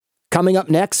Coming up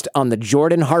next on The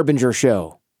Jordan Harbinger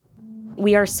Show.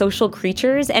 We are social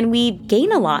creatures and we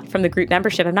gain a lot from the group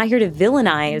membership. I'm not here to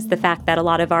villainize the fact that a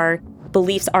lot of our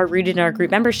beliefs are rooted in our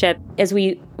group membership. As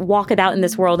we walk about in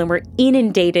this world and we're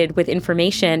inundated with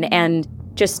information and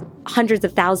just hundreds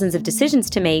of thousands of decisions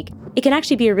to make, it can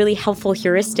actually be a really helpful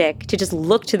heuristic to just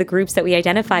look to the groups that we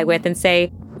identify with and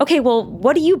say, okay, well,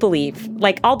 what do you believe?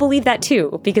 Like, I'll believe that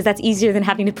too, because that's easier than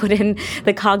having to put in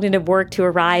the cognitive work to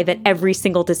arrive at every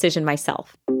single decision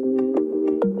myself.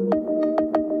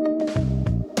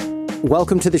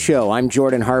 Welcome to the show. I'm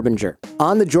Jordan Harbinger.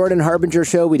 On The Jordan Harbinger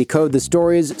Show, we decode the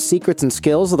stories, secrets, and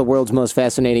skills of the world's most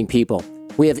fascinating people.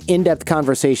 We have in-depth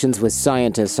conversations with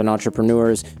scientists and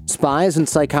entrepreneurs, spies and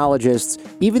psychologists,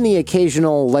 even the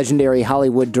occasional legendary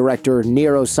Hollywood director,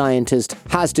 neuroscientist,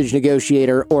 hostage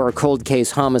negotiator, or a cold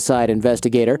case homicide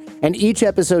investigator. And each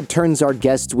episode turns our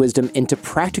guests' wisdom into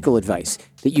practical advice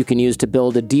that you can use to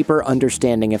build a deeper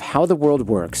understanding of how the world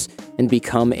works and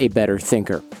become a better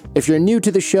thinker. If you're new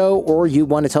to the show or you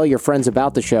want to tell your friends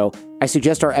about the show, I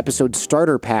suggest our episode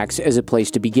starter packs as a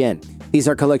place to begin. These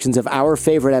are collections of our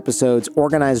favorite episodes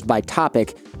organized by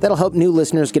topic that'll help new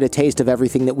listeners get a taste of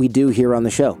everything that we do here on the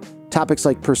show. Topics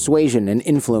like persuasion and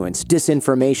influence,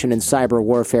 disinformation and cyber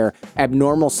warfare,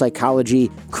 abnormal psychology,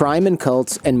 crime and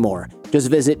cults, and more. Just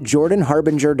visit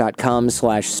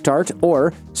jordanharbinger.com/start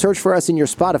or search for us in your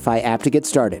Spotify app to get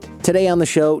started. Today on the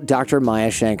show, Dr.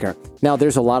 Maya Shankar. Now,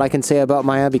 there's a lot I can say about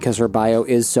Maya because her bio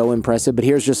is so impressive, but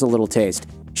here's just a little taste.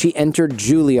 She entered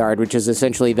Juilliard, which is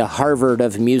essentially the Harvard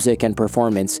of music and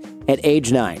performance, at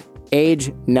age 9.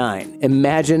 Age 9.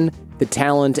 Imagine the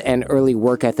talent and early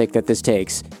work ethic that this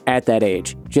takes at that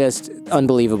age. Just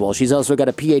unbelievable. She's also got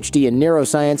a PhD in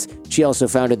neuroscience. She also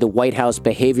founded the White House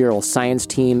Behavioral Science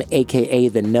Team, aka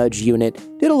the Nudge Unit.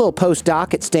 Did a little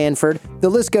postdoc at Stanford. The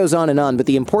list goes on, but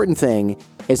the important thing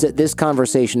is that this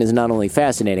conversation is not only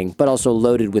fascinating, but also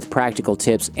loaded with practical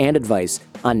tips and advice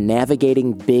on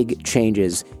navigating big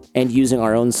changes and using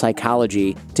our own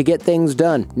psychology to get things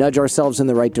done, nudge ourselves in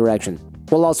the right direction.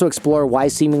 We'll also explore why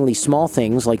seemingly small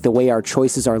things, like the way our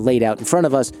choices are laid out in front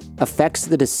of us, affects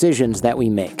the decisions that we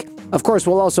make. Of course,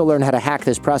 we'll also learn how to hack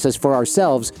this process for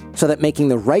ourselves so that making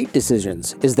the right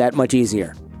decisions is that much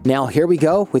easier. Now, here we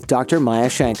go with Dr. Maya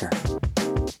Shankar.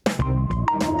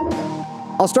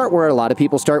 I'll start where a lot of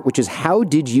people start, which is how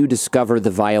did you discover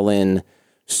the violin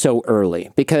so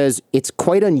early? Because it's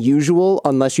quite unusual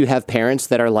unless you have parents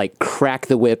that are like, crack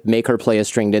the whip, make her play a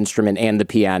stringed instrument and the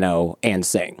piano and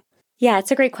sing. Yeah,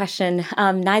 it's a great question.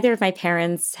 Neither of my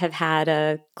parents have had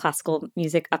a classical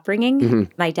music upbringing. Mm-hmm.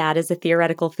 My dad is a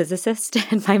theoretical physicist,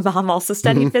 and my mom also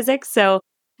studied physics. So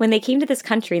when they came to this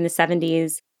country in the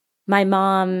 70s, my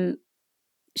mom,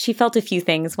 she felt a few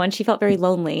things. One, she felt very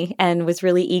lonely and was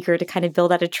really eager to kind of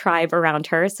build out a tribe around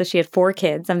her. So she had 4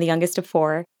 kids. I'm the youngest of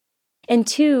 4. And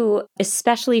 2,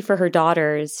 especially for her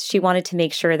daughters, she wanted to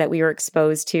make sure that we were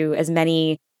exposed to as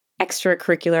many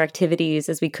extracurricular activities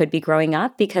as we could be growing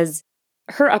up, because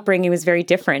her upbringing was very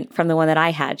different from the one that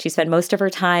I had. She spent most of her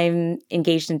time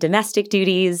engaged in domestic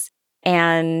duties,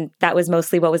 and that was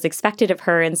mostly what was expected of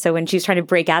her. And so when she was trying to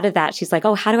break out of that, she's like,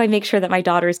 oh, how do I make sure that my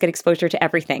daughters get exposure to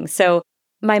everything? So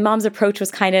my mom's approach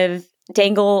was kind of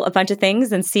dangle a bunch of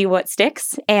things and see what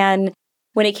sticks. And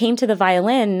when it came to the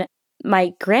violin,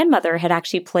 my grandmother had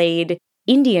actually played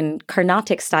Indian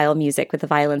Carnatic style music with the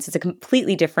violin. So it's a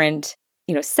completely different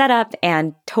setup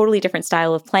and totally different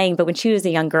style of playing. But when she was a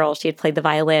young girl, she had played the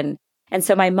violin. And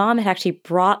so my mom had actually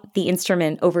brought the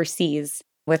instrument overseas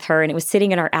with her, and it was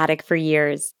sitting in our attic for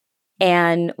years.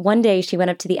 And one day she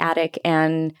went up to the attic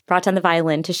and brought down the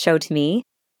violin to show to me.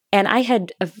 And I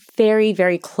had a very,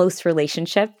 very close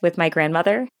relationship with my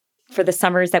grandmother. For the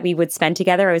summers that we would spend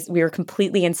together, we were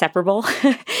completely inseparable.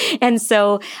 And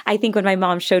so I think when my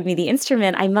mom showed me the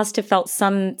instrument, I must have felt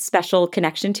some special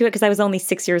connection to it because I was only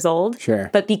 6 years old. Sure.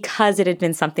 But because it had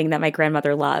been something that my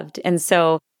grandmother loved. And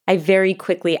so I very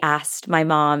quickly asked my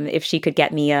mom if she could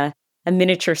get me a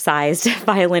miniature-sized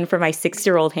violin for my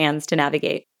 6-year-old hands to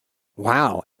navigate.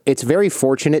 Wow. It's very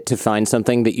fortunate to find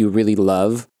something that you really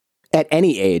love at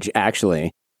any age,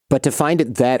 actually. But to find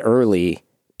it that early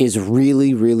is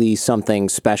really, really something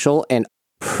special and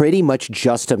pretty much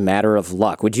just a matter of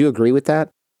luck. Would you agree with that?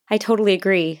 I totally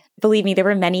agree. Believe me, there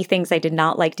were many things I did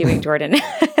not like doing, Jordan,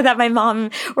 that my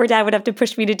mom or dad would have to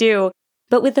push me to do.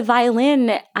 But with the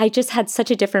violin, I just had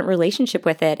such a different relationship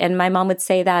with it. And my mom would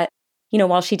say that,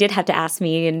 while she did have to ask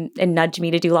me and nudge me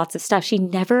to do lots of stuff, she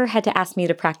never had to ask me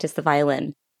to practice the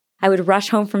violin. I would rush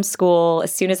home from school.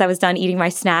 As soon as I was done eating my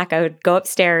snack, I would go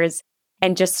upstairs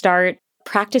and just start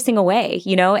practicing away,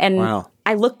 and wow.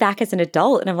 I look back as an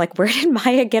adult and I'm like, where did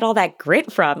Maya get all that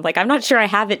grit from? Like, I'm not sure I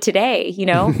have it today, you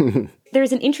know?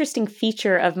 There's an interesting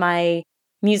feature of my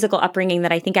musical upbringing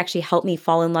that I think actually helped me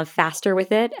fall in love faster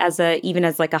with it even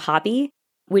as like a hobby,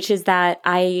 which is that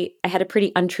I had a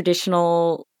pretty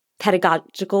untraditional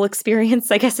pedagogical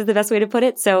experience, I guess is the best way to put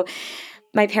it. So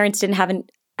my parents didn't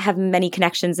have many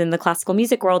connections in the classical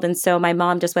music world. And so my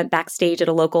mom just went backstage at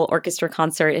a local orchestra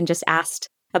concert and just asked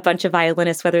a bunch of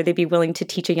violinists whether they'd be willing to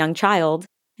teach a young child.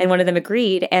 And one of them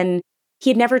agreed. And he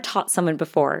had never taught someone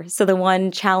before. So the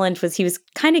one challenge was he was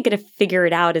kind of going to figure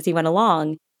it out as he went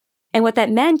along. And what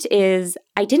that meant is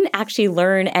I didn't actually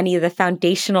learn any of the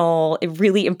foundational,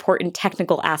 really important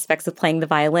technical aspects of playing the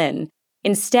violin.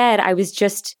 Instead, I was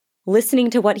just listening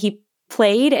to what he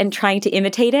played and trying to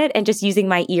imitate it and just using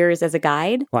my ears as a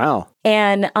guide. Wow.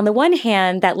 And on the one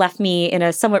hand, that left me in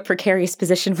a somewhat precarious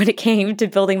position when it came to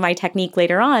building my technique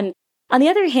later on. On the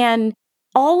other hand,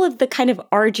 all of the kind of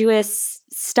arduous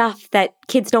stuff that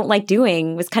kids don't like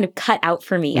doing was kind of cut out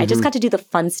for me. I just got to do the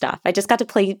fun stuff. I just got to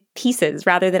play pieces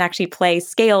rather than actually play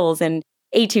scales and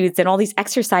etudes and all these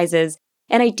exercises.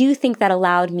 And I do think that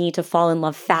allowed me to fall in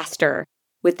love faster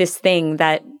with this thing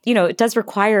that, you know, it does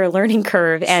require a learning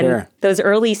curve. And those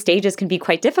early stages can be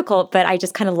quite difficult, but I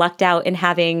just kind of lucked out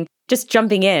in just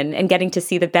jumping in and getting to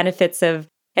see the benefits of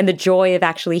and the joy of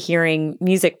actually hearing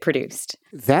music produced.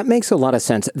 That makes a lot of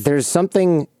sense. There's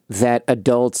something that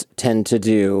adults tend to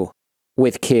do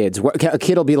with kids. A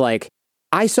kid will be like,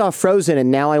 I saw Frozen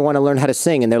and now I want to learn how to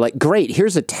sing. And they're like, great,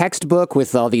 here's a textbook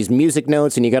with all these music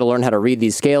notes and you got to learn how to read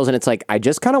these scales. And it's like, I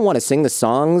just kind of want to sing the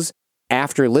songs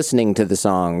after listening to the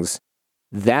songs.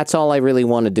 That's all I really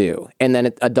want to do. And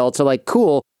then adults are like,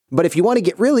 cool. But if you want to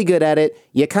get really good at it,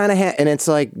 you kind of and it's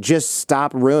like, just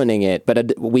stop ruining it.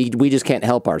 But we just can't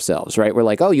help ourselves, right? We're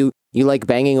like, oh, you like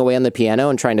banging away on the piano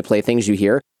and trying to play things you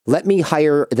hear? Let me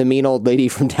hire the mean old lady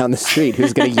from down the street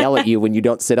who's going to yell at you when you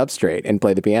don't sit up straight and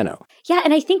play the piano. Yeah,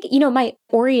 and I think, my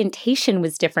orientation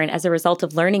was different as a result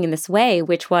of learning in this way,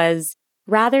 which was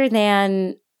rather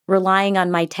than relying on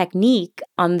my technique,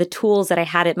 on the tools that I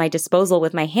had at my disposal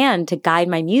with my hand to guide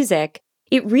my music,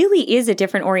 it really is a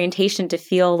different orientation to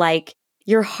feel like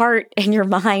your heart and your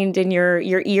mind and your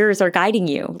ears are guiding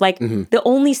you. Like the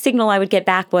only signal I would get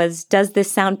back was, does this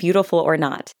sound beautiful or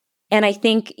not? And I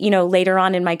think, later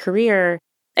on in my career,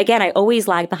 again, I always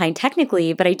lagged behind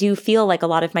technically, but I do feel like a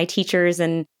lot of my teachers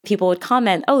and people would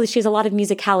comment, oh, she has a lot of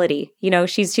musicality.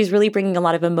 She's really bringing a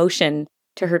lot of emotion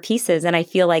to her pieces. And I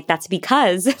feel like that's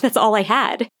because that's all I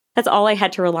had. That's all I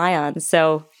had to rely on.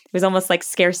 So it was almost like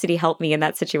scarcity helped me in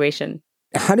that situation.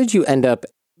 How did you end up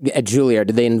at Juilliard?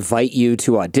 Did they invite you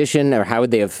to audition, or how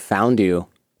would they have found you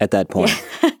at that point?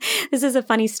 Yeah. This is a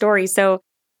funny story. So,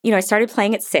 I started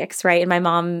playing at 6, right? And my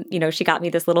mom, she got me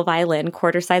this little violin,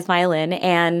 quarter-size violin.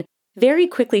 And very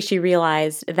quickly she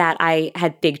realized that I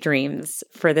had big dreams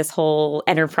for this whole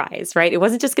enterprise, right? It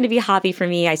wasn't just going to be a hobby for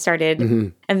me. I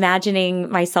started imagining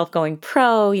myself going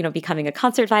pro, becoming a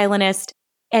concert violinist.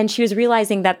 And she was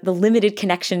realizing that the limited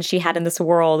connections she had in this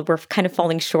world were kind of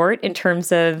falling short in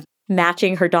terms of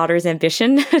matching her daughter's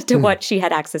ambition to what she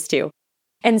had access to.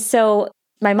 And so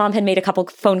my mom had made a couple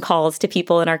phone calls to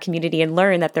people in our community and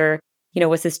learned that there,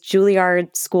 was this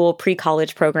Juilliard School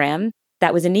pre-college program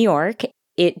that was in New York.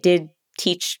 It did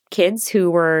teach kids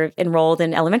who were enrolled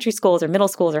in elementary schools or middle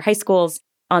schools or high schools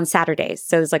on Saturdays.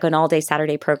 So it was like an all-day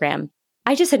Saturday program.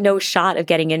 I just had no shot of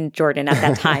getting in Jordan at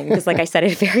that time because, like I said, I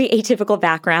had a very atypical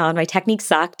background. My technique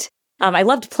sucked. I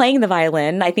loved playing the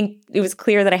violin. I think it was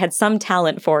clear that I had some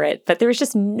talent for it, but there was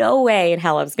just no way in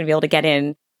hell I was going to be able to get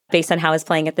in based on how I was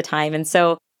playing at the time. And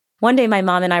so one day my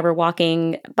mom and I were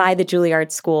walking by the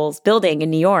Juilliard School's building in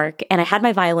New York, and I had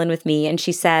my violin with me, and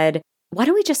she said, why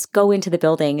don't we just go into the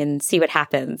building and see what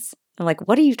happens? I'm like,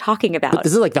 what are you talking about? But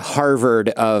this is like the Harvard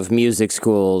of music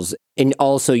schools. And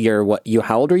also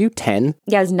how old are you? 10?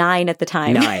 Yeah, I was 9 at the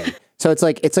time. 9. So it's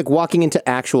like walking into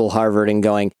actual Harvard and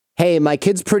going, hey, my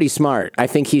kid's pretty smart. I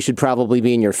think he should probably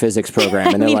be in your physics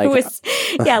program. And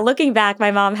they're looking back,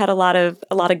 my mom had a lot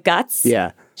of guts.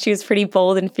 Yeah. She was pretty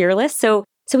bold and fearless. So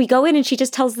we go in and she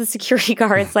just tells the security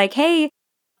guards like, hey,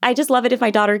 I just love it if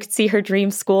my daughter could see her dream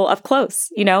school up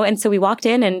close, And so we walked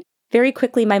in, and very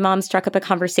quickly my mom struck up a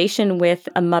conversation with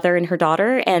a mother and her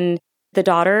daughter, and the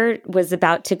daughter was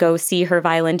about to go see her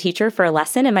violin teacher for a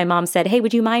lesson. And my mom said, hey,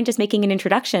 would you mind just making an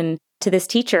introduction to this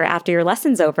teacher after your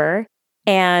lesson's over?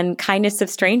 And kindness of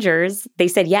strangers, they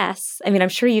said yes. I mean, I'm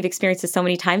sure you've experienced this so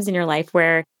many times in your life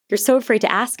where you're so afraid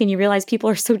to ask and you realize people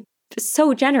are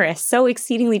so generous, so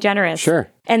exceedingly generous. Sure.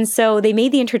 And so they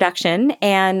made the introduction,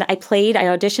 and I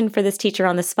auditioned for this teacher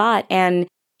on the spot, and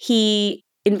he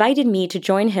invited me to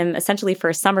join him essentially for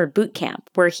a summer boot camp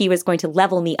where he was going to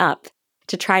level me up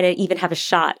to try to even have a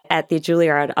shot at the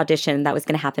Juilliard audition that was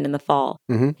going to happen in the fall.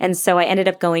 And so I ended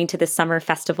up going to the summer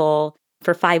festival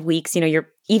for 5 weeks. You're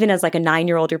even as like a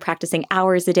 9-year-old, you're practicing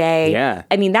hours a day. Yeah.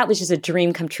 I mean, that was just a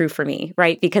dream come true for me,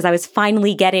 right? Because I was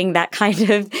finally getting that kind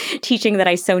of teaching that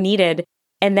I so needed.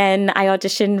 And then I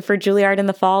auditioned for Juilliard in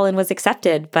the fall and was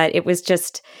accepted. But it was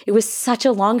such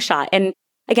a long shot. And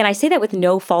again, I say that with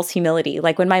no false humility.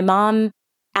 Like when my mom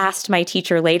asked my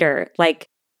teacher later, like,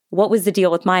 what was the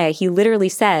deal with Maya? He literally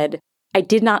said, I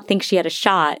did not think she had a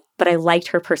shot, but I liked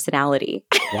her personality.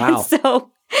 Wow. So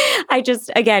he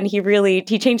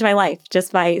changed my life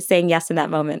just by saying yes in that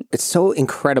moment. It's so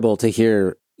incredible to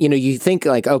hear. You think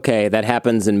like, okay, that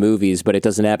happens in movies, but it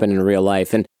doesn't happen in real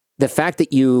life. And the fact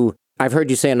that I've heard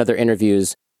you say in other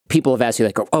interviews, people have asked you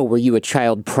like, oh, were you a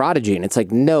child prodigy? And it's like,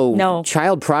 no.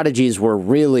 Child prodigies were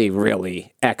really,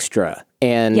 really extra.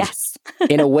 And yes.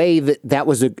 in a way that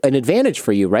was an advantage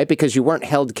for you, right? Because you weren't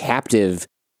held captive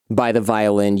by the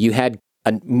violin. You had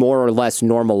a more or less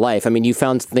normal life. I mean, you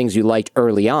found things you liked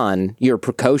early on. You're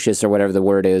precocious or whatever the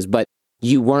word is, but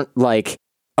you weren't like,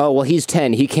 oh, well, he's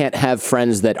 10. He can't have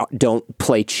friends that don't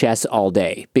play chess all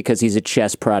day because he's a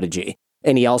chess prodigy.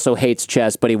 And he also hates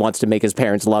chess, but he wants to make his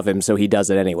parents love him, so he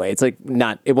does it anyway. It's like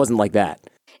it wasn't like that.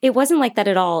 It wasn't like that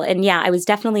at all. And yeah, I was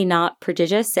definitely not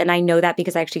prodigious. And I know that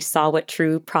because I actually saw what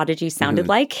true prodigy sounded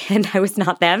like. And I was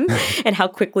not them and how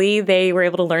quickly they were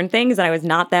able to learn things. And I was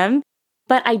not them.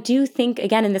 But I do think,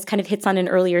 again, and this kind of hits on an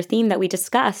earlier theme that we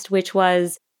discussed, which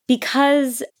was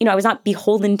because, I was not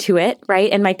beholden to it,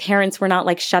 right? And my parents were not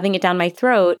like shoving it down my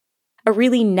throat, a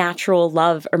really natural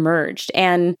love emerged.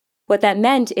 And what that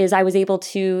meant is I was able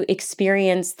to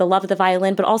experience the love of the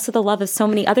violin, but also the love of so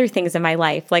many other things in my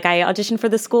life. Like I auditioned for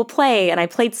the school play and I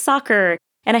played soccer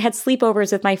and I had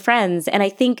sleepovers with my friends. And I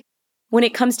think when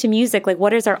it comes to music, like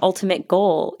what is our ultimate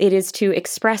goal? It is to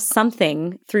express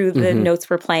something through the notes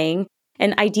we're playing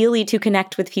and ideally to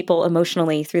connect with people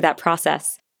emotionally through that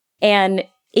process. And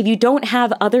if you don't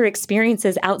have other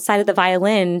experiences outside of the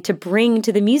violin to bring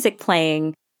to the music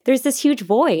playing, there's this huge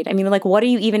void. I mean, like, what are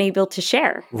you even able to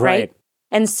share? Right.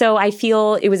 And so I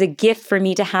feel it was a gift for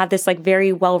me to have this like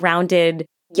very well-rounded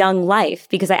young life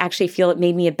because I actually feel it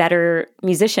made me a better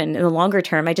musician in the longer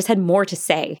term. I just had more to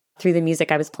say through the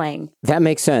music I was playing. That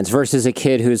makes sense versus a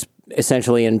kid who's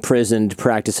essentially imprisoned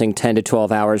practicing 10 to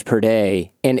 12 hours per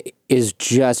day and is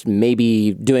just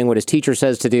maybe doing what his teacher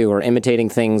says to do or imitating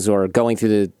things or going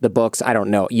through the books. I don't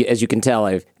know. As you can tell,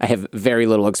 I have very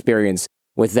little experience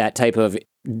with that type of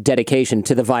dedication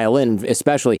to the violin,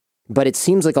 especially. But it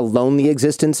seems like a lonely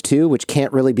existence too, which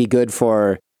can't really be good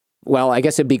for, well, I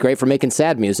guess it'd be great for making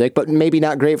sad music, but maybe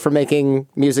not great for making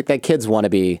music that kids want to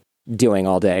be doing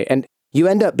all day. And you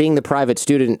end up being the private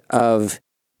student of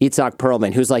Itzhak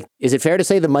Perlman, who's like, is it fair to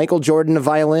say the Michael Jordan of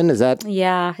violin? Is that?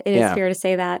 Yeah, it is fair to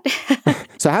say that.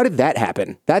 So how did that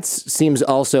happen? That seems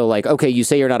also like, okay, you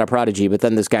say you're not a prodigy, but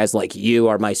then this guy's like, you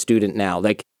are my student now.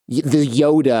 Like the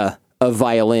Yoda of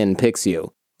violin picks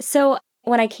you. So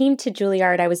when I came to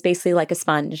Juilliard, I was basically like a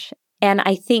sponge. And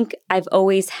I think I've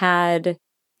always had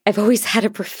a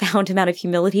profound amount of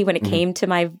humility when it came to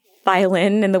my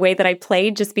violin and the way that I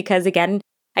played, just because, again,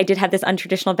 I did have this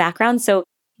untraditional background. So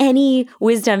any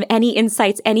wisdom, any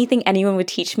insights, anything anyone would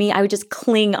teach me, I would just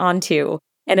cling onto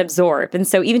and absorb. And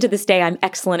so even to this day, I'm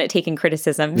excellent at taking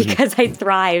criticism because I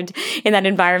thrived in that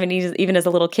environment, even as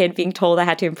a little kid, being told I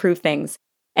had to improve things.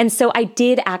 And so I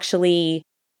did actually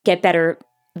get better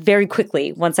very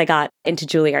quickly once I got into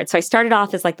Juilliard. So I started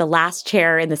off as like the last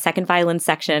chair in the second violin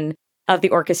section of the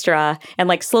orchestra and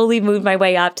like slowly moved my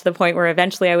way up to the point where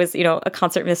eventually I was, a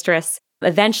concert mistress,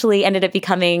 eventually ended up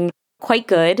becoming quite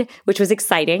good, which was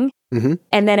exciting.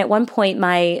 And then at one point,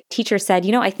 my teacher said,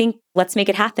 I think let's make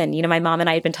it happen. My mom and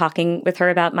I had been talking with her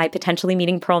about my potentially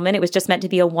meeting Perlman. It was just meant to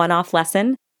be a one-off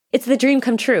lesson. It's the dream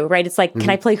come true, right? It's like, can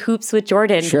I play hoops with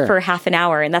Jordan for half an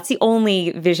hour? And that's the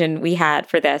only vision we had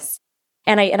for this.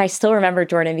 And I still remember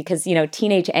Jordan because,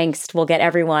 teenage angst will get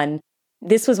everyone.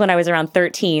 This was when I was around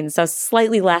 13, so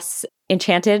slightly less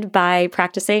enchanted by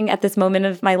practicing at this moment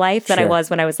of my life than I was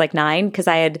when I was like 9, because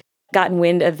I had gotten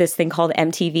wind of this thing called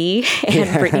MTV and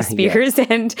Britney Spears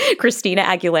and Christina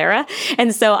Aguilera.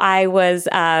 And so I was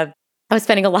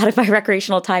spending a lot of my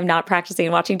recreational time not practicing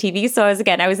and watching TV. So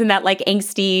I was in that like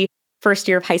angsty first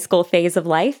year of high school phase of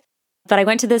life. But I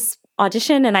went to this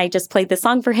audition and I just played this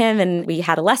song for him and we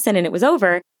had a lesson and it was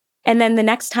over. And then the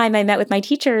next time I met with my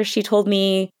teacher, she told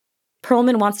me,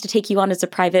 Perlman wants to take you on as a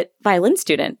private violin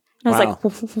student. And I was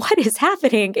like, what is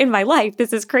happening in my life?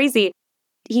 This is crazy.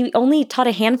 He only taught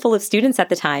a handful of students at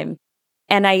the time.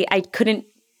 And I couldn't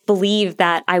believe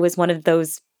that I was one of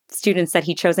those students that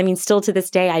he chose. I mean, still to this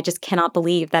day, I just cannot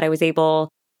believe that I was able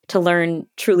to learn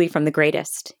truly from the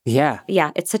greatest. Yeah.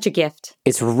 Yeah, it's such a gift.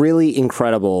 It's really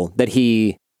incredible that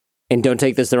he, and don't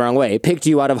take this the wrong way, picked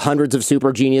you out of hundreds of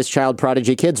super genius child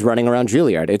prodigy kids running around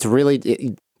Juilliard. It's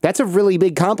really, that's a really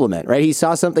big compliment, right? He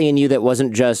saw something in you that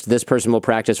wasn't just this person will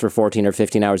practice for 14 or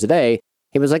 15 hours a day.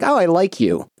 He was like, oh, I like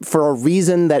you for a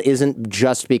reason that isn't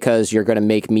just because you're going to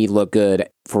make me look good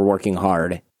for working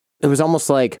hard. It was almost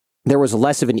like there was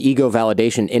less of an ego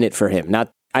validation in it for him.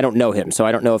 I don't know him, so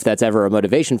I don't know if that's ever a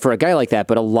motivation for a guy like that,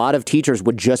 but a lot of teachers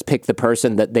would just pick the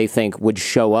person that they think would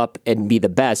show up and be the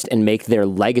best and make their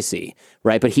legacy,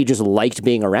 right? But he just liked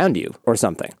being around you or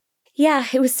something. Yeah,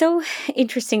 it was so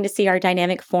interesting to see our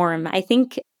dynamic form. I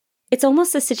think it's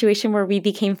almost a situation where we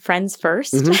became friends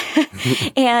first.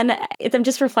 And I'm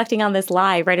just reflecting on this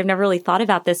live, right? I've never really thought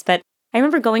about this, but I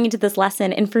remember going into this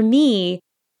lesson, and for me,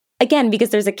 again, because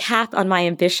there's a cap on my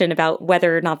ambition about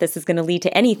whether or not this is going to lead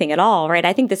to anything at all, right?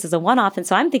 I think this is a one-off. And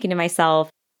so I'm thinking to myself,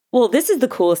 well, this is the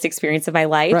coolest experience of my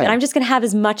life. Right. And I'm just going to have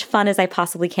as much fun as I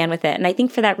possibly can with it. And I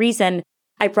think for that reason,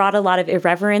 I brought a lot of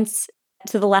irreverence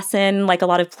to the lesson, like a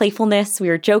lot of playfulness. We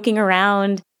were joking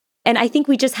around. And I think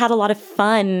we just had a lot of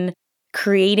fun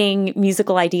creating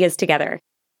musical ideas together.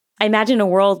 I imagine a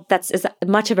world that's as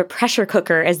much of a pressure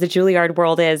cooker as the Juilliard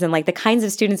world is, and like the kinds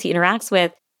of students he interacts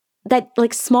with, that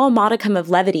like small modicum of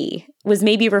levity was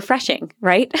maybe refreshing,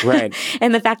 right? Right.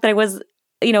 And the fact that I was,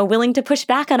 willing to push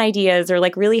back on ideas or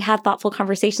like really have thoughtful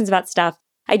conversations about stuff,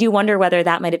 I do wonder whether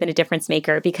that might have been a difference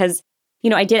maker because,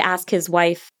 I did ask his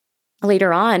wife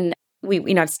later on,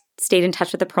 I've stayed in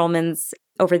touch with the Perlmans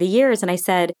over the years. And I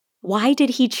said, why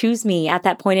did he choose me at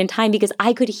that point in time? Because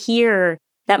I could hear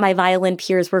that my violin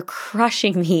peers were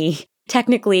crushing me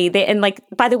technically.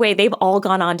 By the way, they've all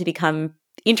gone on to become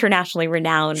internationally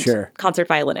renowned concert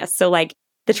violinists. So like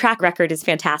the track record is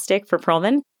fantastic for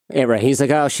Perlman. Yeah, right. He's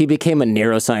like, oh, she became a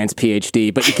neuroscience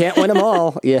PhD, but you can't win them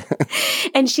all. Yeah.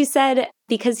 And she said,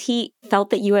 because he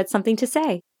felt that you had something to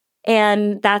say.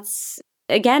 And that's,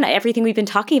 again, everything we've been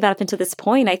talking about up until this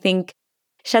point, I think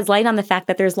sheds light on the fact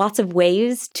that there's lots of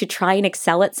ways to try and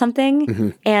excel at something. Mm-hmm.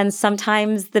 And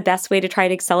sometimes the best way to try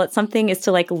to excel at something is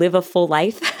to like live a full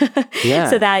life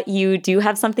so that you do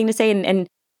have something to say. And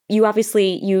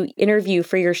you interview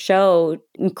for your show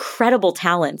incredible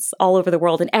talents all over the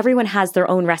world, and everyone has their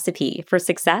own recipe for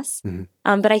success.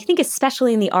 Mm-hmm. But I think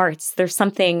especially in the arts, there's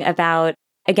something about,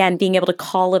 again, being able to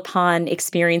call upon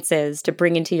experiences to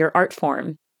bring into your art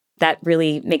form that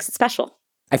really makes it special.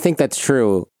 I think that's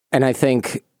true. And I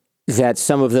think that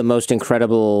some of the most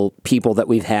incredible people that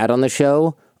we've had on the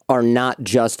show are not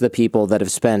just the people that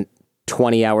have spent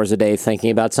 20 hours a day thinking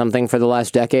about something for the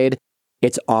last decade.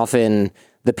 It's often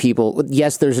the people,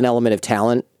 yes, there's an element of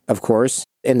talent, of course,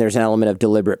 and there's an element of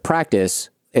deliberate practice,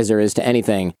 as there is to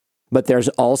anything, but there's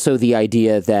also the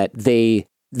idea that they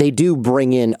do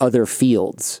bring in other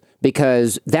fields,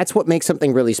 because that's what makes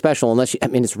something really special.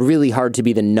 It's really hard to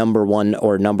be the number one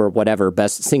or number whatever,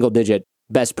 best single digit,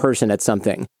 best person at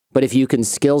something. But if you can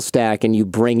skill stack and you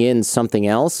bring in something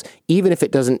else, even if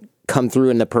it doesn't come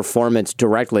through in the performance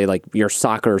directly, like your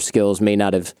soccer skills may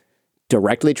not have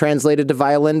directly translated to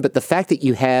violin, but the fact that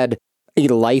you had a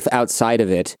life outside of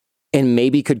it and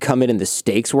maybe could come in and the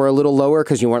stakes were a little lower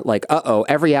because you weren't like,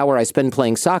 every hour I spend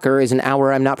playing soccer is an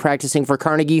hour I'm not practicing for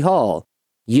Carnegie Hall.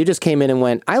 You just came in and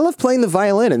went, I love playing the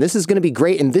violin and this is going to be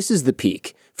great. And this is the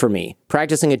peak for me,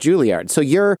 practicing at Juilliard. So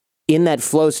you're in that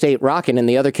flow state rocking and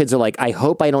the other kids are like, I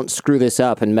hope I don't screw this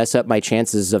up and mess up my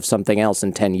chances of something else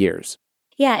in 10 years.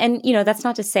 Yeah. And, that's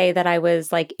not to say that I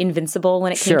was like invincible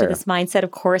when it came to this mindset.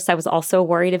 Of course, I was also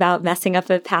worried about messing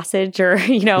up a passage or,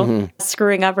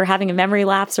 screwing up or having a memory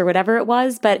lapse or whatever it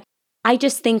was. But I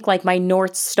just think like my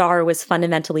North Star was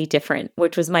fundamentally different,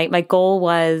 which was my goal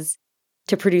was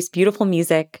to produce beautiful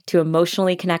music, to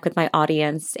emotionally connect with my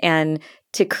audience, and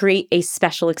to create a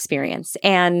special experience.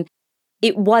 And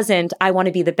it wasn't, I want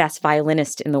to be the best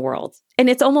violinist in the world. And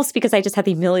it's almost because I just had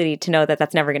the humility to know that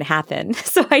that's never going to happen.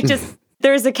 So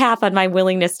there's a cap on my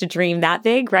willingness to dream that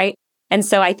big, right? And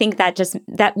so I think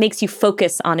that makes you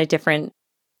focus on a different,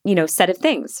 set of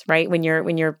things, right? When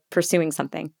you're pursuing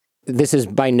something. This is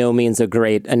by no means a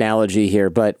great analogy here,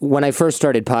 but when I first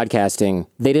started podcasting,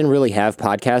 they didn't really have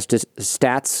podcast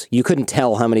stats. You couldn't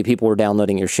tell how many people were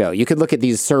downloading your show. You could look at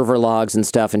these server logs and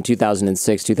stuff in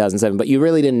 2006, 2007, but you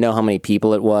really didn't know how many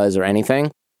people it was or anything.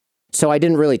 So I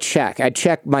didn't really check. I'd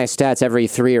check my stats every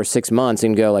 3 or 6 months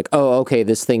and go like, oh, okay,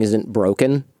 this thing isn't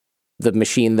broken. The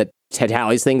machine that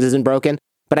tallies things isn't broken.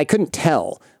 but I couldn't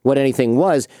tell what anything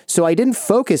was. So I didn't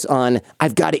focus on,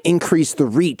 I've got to increase the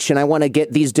reach and I want to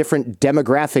get these different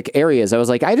demographic areas. I was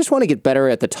like, I just want to get better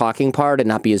at the talking part and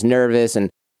not be as nervous, and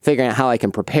figuring out how I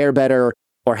can prepare better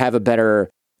or have a better,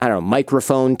 I don't know,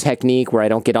 microphone technique where I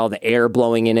don't get all the air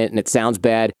blowing in it and it sounds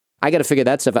bad. I got to figure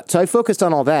that stuff out. So I focused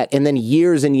on all that. And then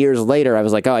years and years later, I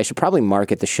was like, oh, I should probably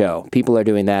market the show. People are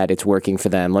doing that. It's working for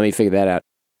them. Let me figure that out.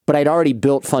 But I'd already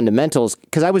built fundamentals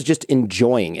because I was just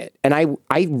enjoying it. And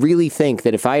I really think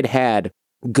that if I'd had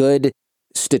good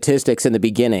statistics in the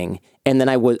beginning, and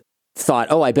then thought,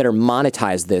 oh, I better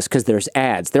monetize this because there's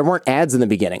ads. There weren't ads in the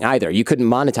beginning either. You couldn't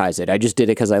monetize it. I just did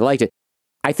it because I liked it.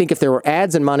 I think if there were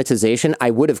ads and monetization,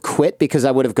 I would have quit because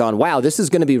I would have gone, wow, this is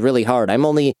going to be really hard. I'm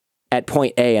only at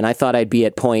point A and I thought I'd be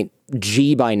at point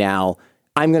G by now.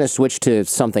 I'm going to switch to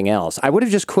something else. I would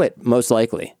have just quit, most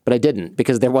likely, but I didn't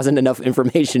because there wasn't enough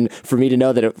information for me to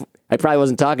know that I probably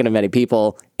wasn't talking to many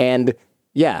people. And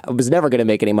yeah, I was never going to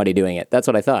make any money doing it. That's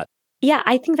what I thought. Yeah,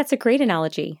 I think that's a great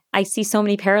analogy. I see so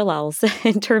many parallels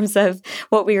in terms of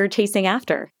what we were chasing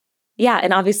after. Yeah,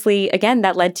 and obviously, again,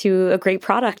 that led to a great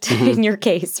product in your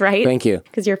case, right? Thank you.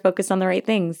 Because you're focused on the right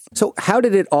things. So how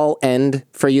did it all end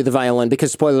for you, the violin?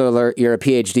 Because spoiler alert, you're a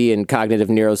PhD in cognitive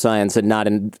neuroscience and not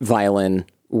in violin.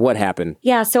 What happened?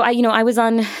 Yeah, so I was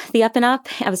on the up and up.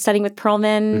 I was studying with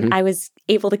Perlman. I was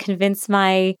able to convince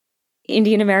my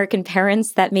Indian American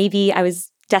parents that maybe I was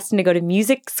destined to go to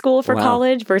music school for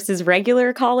college versus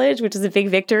regular college, which is a big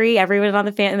victory. Everyone on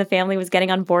in the family was getting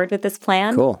on board with this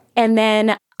plan. Cool. And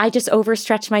then I just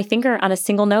overstretched my finger on a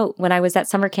single note when I was at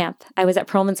summer camp. I was at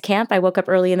Perlman's camp. I woke up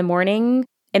early in the morning.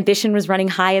 Ambition was running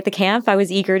high at the camp. I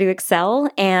was eager to excel,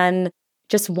 and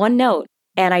just one note.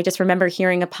 And I just remember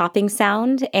hearing a popping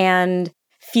sound and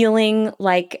feeling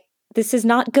like this is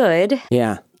not good.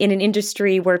 Yeah. In an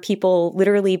industry where people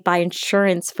literally buy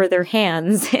insurance for their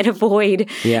hands and avoid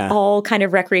all kind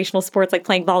of recreational sports like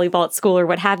playing volleyball at school or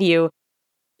what have you,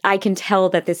 I can tell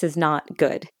that this is not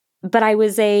good. But I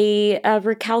was a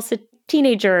recalcitrant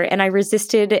teenager and I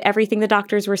resisted everything the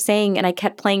doctors were saying, and I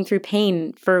kept playing through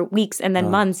pain for weeks and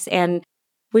then months, and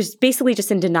was basically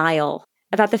just in denial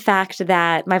about the fact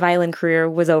that my violin career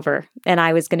was over and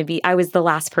I was the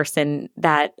last person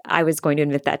that I was going to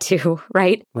admit that to,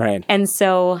 right? Right. And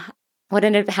so what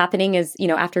ended up happening is,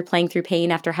 after playing through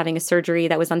pain, after having a surgery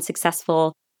that was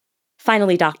unsuccessful,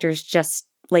 finally doctors just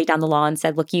laid down the law and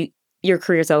said, look, your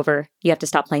career's over. You have to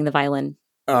stop playing the violin.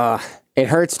 It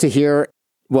hurts to hear.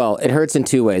 Well, it hurts in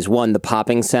two ways. One, the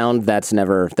popping sound,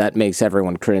 that makes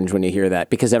everyone cringe when you hear that,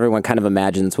 because everyone kind of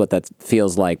imagines what that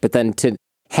feels like. But then to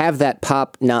have that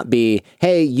pop not be,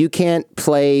 hey, you can't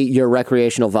play your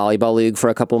recreational volleyball league for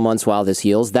a couple months while this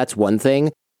heals, that's one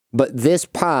thing. But this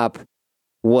pop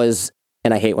was,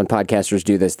 and I hate when podcasters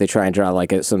do this, they try and draw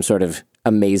like some sort of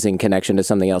amazing connection to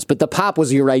something else. But the pop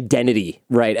was your identity,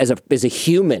 right? As a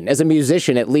human, as a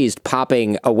musician at least,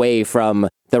 popping away from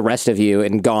the rest of you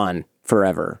and gone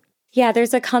forever. Yeah,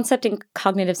 there's a concept in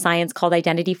cognitive science called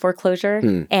identity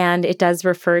foreclosure. And it does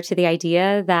refer to the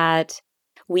idea that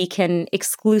we can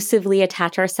exclusively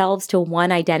attach ourselves to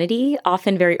one identity,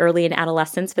 often very early in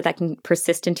adolescence, but that can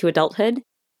persist into adulthood.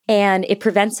 And it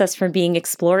prevents us from being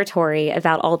exploratory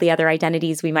about all the other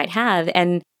identities we might have.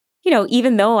 And,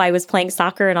 even though I was playing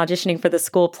soccer and auditioning for the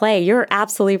school play, you're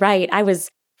absolutely right. I was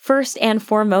first and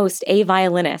foremost a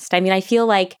violinist. I mean, I feel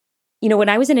like, when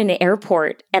I was in an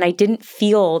airport and I didn't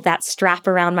feel that strap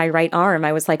around my right arm,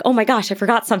 I was like, oh my gosh, I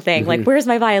forgot something. Like, where's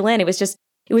my violin? It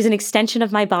was an extension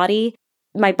of my body.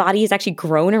 My body has actually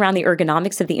grown around the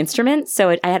ergonomics of the instrument. So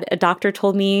I had a doctor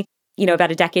told me,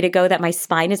 about a decade ago that my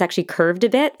spine is actually curved a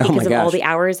bit because of all the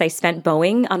hours I spent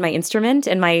bowing on my instrument.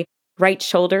 And my right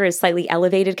shoulder is slightly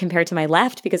elevated compared to my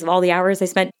left because of all the hours I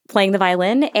spent playing the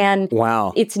violin. And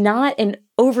it's not an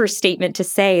overstatement to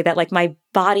say that like my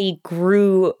body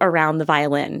grew around the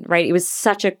violin, right? It was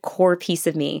such a core piece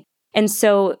of me. And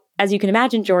so as you can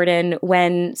imagine, Jordan,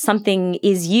 when something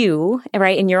is you,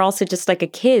 right, and you're also just like a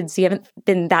kid, so you haven't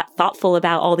been that thoughtful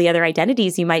about all the other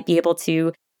identities you might be able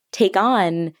to take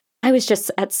on, I was just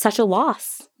at such a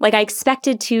loss. Like I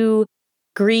expected to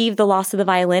grieve the loss of the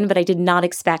violin, but I did not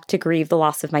expect to grieve the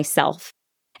loss of myself.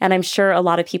 And I'm sure a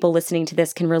lot of people listening to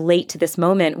this can relate to this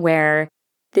moment where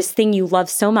this thing you love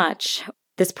so much,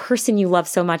 this person you love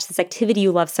so much, this activity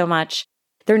you love so much,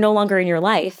 they're no longer in your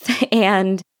life.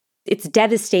 And it's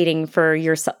devastating for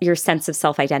your sense of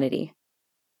self-identity.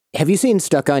 Have you seen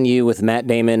Stuck on You with Matt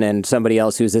Damon and somebody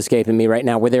else who's escaping me right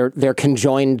now, where they're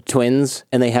conjoined twins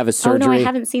and they have a surgery? Oh, no, I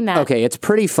haven't seen that. Okay, it's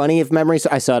pretty funny if memory.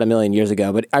 I saw it a million years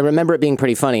ago, but I remember it being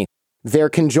pretty funny. They're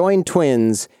conjoined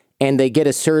twins and they get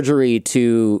a surgery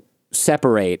to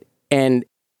separate. And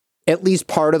at least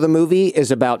part of the movie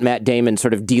is about Matt Damon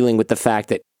sort of dealing with the fact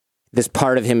that this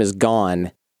part of him is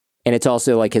gone. And it's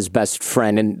also like his best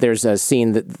friend. And there's a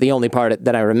scene that the only part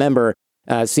that I remember,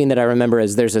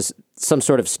 is there's some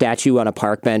sort of statue on a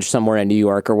park bench somewhere in New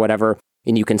York or whatever,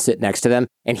 and you can sit next to them.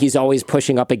 And he's always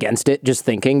pushing up against it, just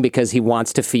thinking, because he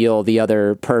wants to feel the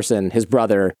other person, his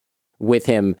brother, with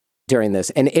him during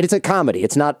this. And it's a comedy.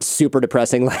 It's not super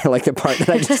depressing like the part that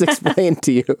I just explained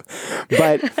to you.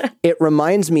 But it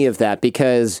reminds me of that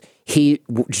because he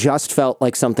just felt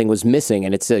like something was missing,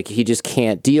 and it's like he just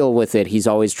can't deal with it. He's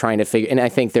always trying to figure, and I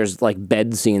think there's like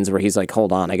bed scenes where he's like,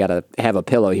 hold on, I gotta have a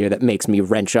pillow here that makes me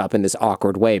wrench up in this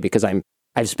awkward way because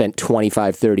I've spent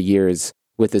 25, 30 years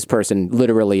with this person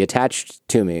literally attached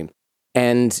to me.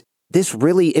 And this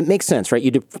really, it makes sense, right?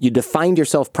 You defined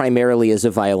yourself primarily as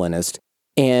a violinist,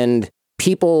 and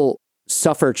people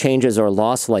suffer changes or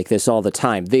loss like this all the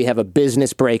time. They have a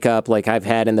business breakup like I've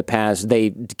had in the past. They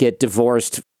get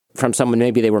divorced from someone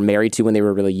maybe they were married to when they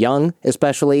were really young,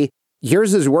 especially.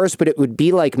 Yours is worse, but it would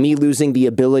be like me losing the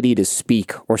ability to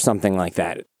speak or something like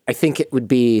that. I think it would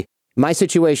be my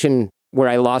situation where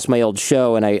I lost my old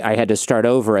show and I had to start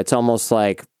over. It's almost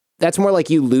like, that's more like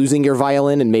you losing your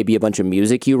violin and maybe a bunch of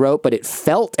music you wrote, but it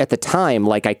felt at the time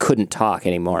like I couldn't talk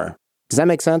anymore. Does that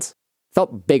make sense?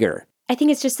 Felt bigger. I think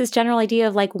it's just this general idea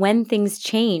of like when things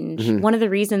change. Mm-hmm. One of the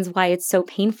reasons why it's so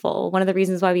painful, one of the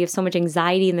reasons why we have so much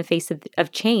anxiety in the face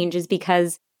of change is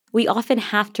because we often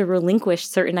have to relinquish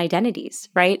certain identities,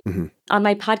 right? Mm-hmm. On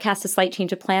my podcast, A Slight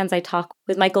Change of Plans, I talk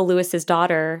with Michael Lewis's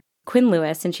daughter, Quinn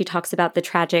Lewis, and she talks about the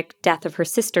tragic death of her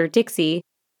sister, Dixie.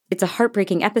 It's a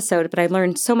heartbreaking episode, but I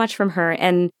learned so much from her.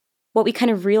 And what we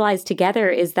kind of realized together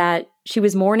is that she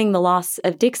was mourning the loss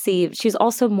of Dixie. She was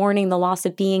also mourning the loss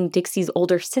of being Dixie's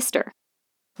older sister.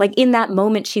 Like in that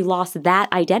moment, she lost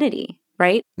that identity,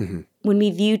 right? Mm-hmm. When we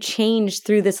view change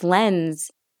through this lens,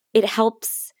 it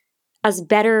helps us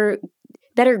better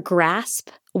grasp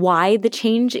why the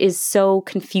change is so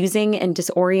confusing and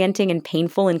disorienting and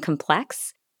painful and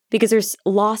complex. Because there's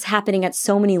loss happening at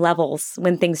so many levels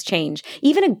when things change.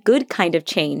 Even a good kind of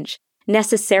change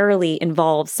necessarily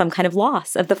involves some kind of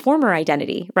loss of the former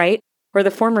identity, right? Or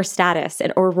the former status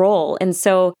or role. And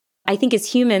so I think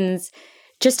as humans,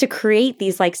 just to create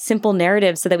these like simple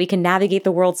narratives so that we can navigate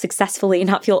the world successfully and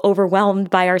not feel overwhelmed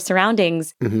by our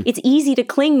surroundings, mm-hmm. It's easy to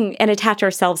cling and attach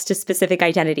ourselves to specific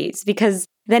identities because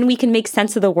then we can make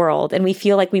sense of the world and we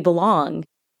feel like we belong.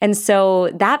 And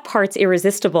so that part's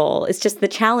irresistible. It's just the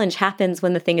challenge happens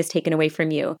when the thing is taken away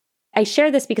from you. I share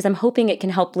this because I'm hoping it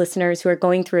can help listeners who are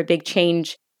going through a big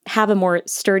change have a more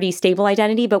sturdy, stable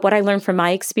identity. But what I learned from my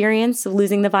experience of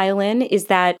losing the violin is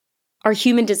that our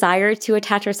human desire to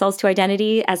attach ourselves to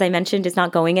identity, as I mentioned, is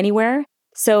not going anywhere.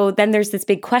 So then there's this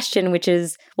big question, which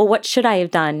is, well, what should I have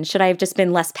done? Should I have just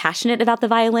been less passionate about the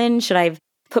violin? Should I have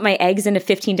put my eggs into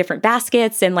 15 different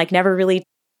baskets and like never really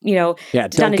done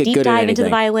a deep dive into the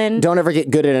violin? Don't ever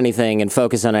get good at anything and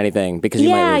focus on anything because you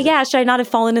might lose it. Should I not have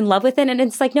fallen in love with it? And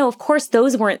it's like, no, of course,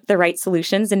 those weren't the right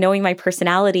solutions. And knowing my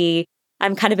personality,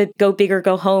 I'm kind of a go big or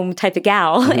go home type of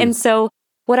gal. Mm-hmm. And so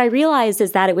what I realized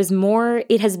is that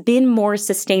it has been more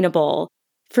sustainable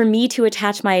for me to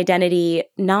attach my identity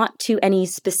not to any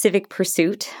specific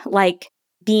pursuit, like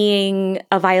being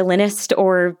a violinist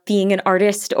or being an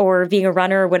artist or being a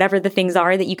runner or whatever the things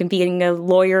are that you can be, being a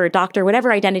lawyer or doctor,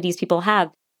 whatever identities people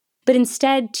have, but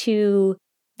instead to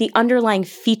the underlying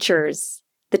features,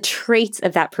 the traits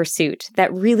of that pursuit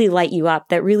that really light you up,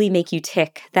 that really make you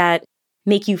tick, that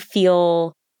make you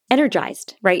feel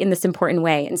energized, right, in this important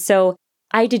way. And so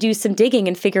I had to do some digging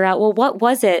and figure out, well, what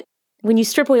was it when you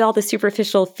strip away all the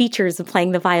superficial features of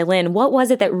playing the violin? What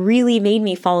was it that really made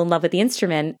me fall in love with the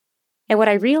instrument? And what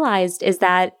I realized is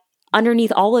that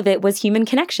underneath all of it was human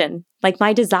connection, like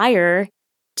my desire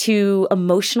to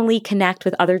emotionally connect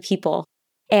with other people.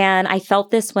 And I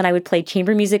felt this when I would play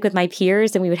chamber music with my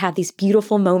peers and we would have these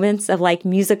beautiful moments of like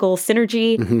musical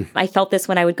synergy. Mm-hmm. I felt this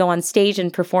when I would go on stage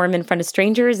and perform in front of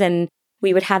strangers and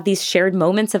we would have these shared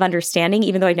moments of understanding,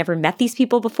 even though I'd never met these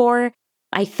people before.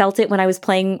 I felt it when I was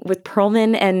playing with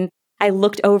Perlman and I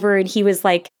looked over and he was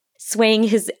like swaying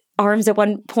his arms at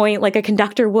one point like a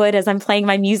conductor would as I'm playing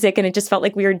my music, and it just felt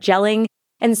like we were gelling.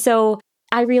 And so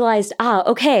I realized,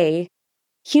 okay,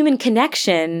 human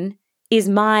connection is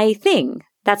my thing.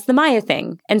 That's the Maya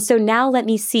thing. And so now let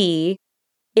me see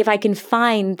if I can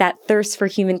find that thirst for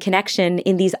human connection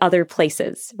in these other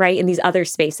places, right? In these other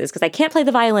spaces, because I can't play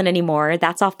the violin anymore.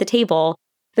 That's off the table.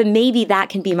 But maybe that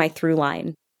can be my through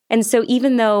line. And so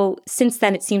even though since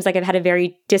then it seems like I've had a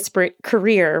very disparate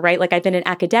career, right? Like I've been an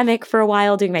academic for a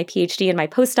while doing my PhD and my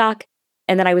postdoc,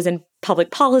 and then I was in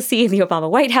public policy in the Obama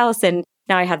White House, and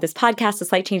Now I have this podcast, A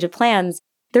Slight Change of Plans.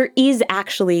 There is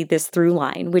actually this through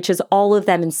line, which is all of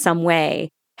them in some way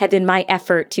have been my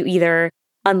effort to either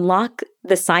unlock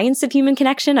the science of human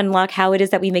connection, unlock how it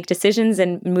is that we make decisions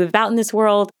and move about in this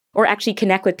world, or actually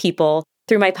connect with people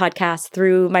through my podcast,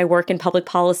 through my work in public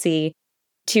policy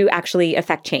to actually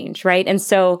affect change, right? And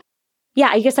so,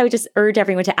 yeah, I guess I would just urge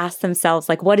everyone to ask themselves,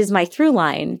 like, what is my through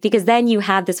line? Because then you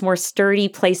have this more sturdy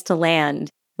place to land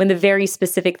when the very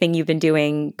specific thing you've been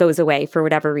doing goes away for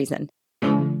whatever reason.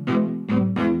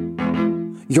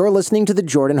 You're listening to The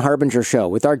Jordan Harbinger Show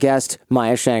with our guest,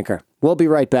 Maya Shankar. We'll be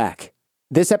right back.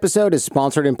 This episode is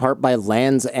sponsored in part by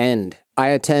Land's End. I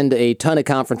attend a ton of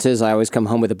conferences. I always come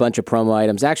home with a bunch of promo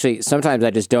items. Actually, sometimes I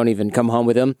just don't even come home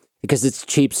with them because it's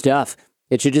cheap stuff.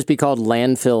 It should just be called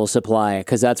landfill supply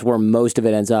because that's where most of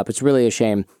it ends up. It's really a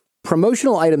shame.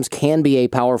 Promotional items can be a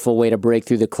powerful way to break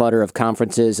through the clutter of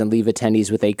conferences and leave attendees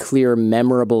with a clear,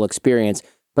 memorable experience.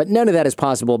 But none of that is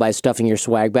possible by stuffing your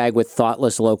swag bag with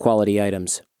thoughtless, low-quality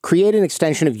items. Create an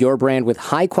extension of your brand with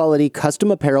high-quality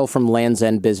custom apparel from Land's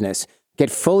End Business.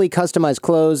 Get fully customized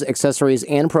clothes, accessories,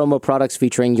 and promo products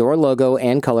featuring your logo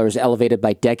and colors elevated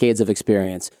by decades of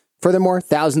experience. Furthermore,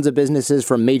 thousands of businesses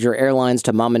from major airlines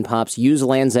to mom and pops use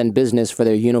Land's End Business for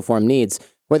their uniform needs.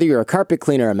 Whether you're a carpet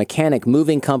cleaner, a mechanic,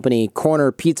 moving company,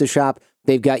 corner, pizza shop,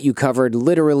 they've got you covered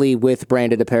literally with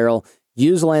branded apparel.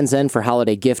 Use Land's End for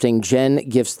holiday gifting. Jen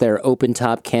gifts their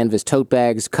open-top canvas tote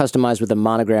bags, customized with a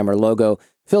monogram or logo.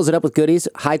 Fills it up with goodies,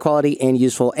 high quality and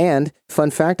useful. And,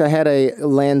 fun fact, I had a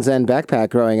Land's End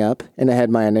backpack growing up, and I had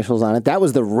my initials on it. That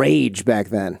was the rage back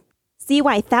then. See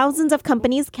why thousands of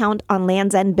companies count on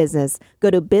Land's End Business. Go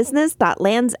to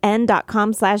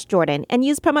business.landsend.com/Jordan and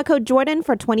use promo code Jordan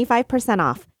for 25%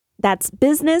 off. That's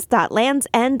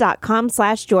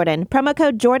business.landsend.com/Jordan. Promo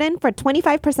code Jordan for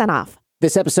 25% off.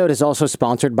 This episode is also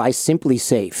sponsored by Simply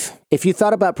Safe. If you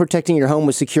thought about protecting your home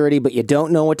with security, but you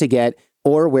don't know what to get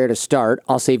or where to start,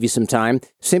 I'll save you some time.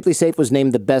 Simply Safe was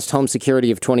named the best home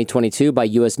security of 2022 by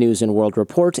U.S. News & World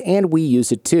Report, and we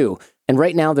use it too. And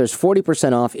right now, there's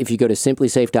 40% off if you go to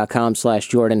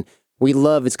simplysafe.com/Jordan. We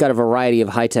love it's got a variety of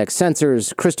high-tech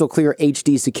sensors, crystal clear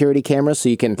HD security cameras so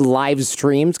you can live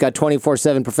stream. It's got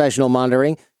 24/7 professional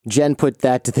monitoring. Jen put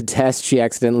that to the test. She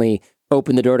accidentally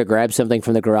opened the door to grab something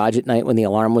from the garage at night when the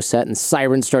alarm was set and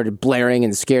sirens started blaring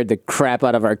and scared the crap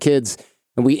out of our kids.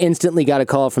 And we instantly got a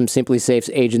call from Simply Safe's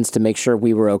agents to make sure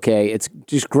we were okay. It's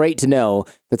just great to know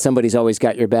that somebody's always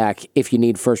got your back if you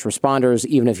need first responders,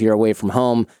 even if you're away from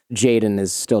home. Jaden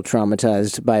is still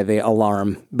traumatized by the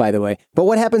alarm, by the way. But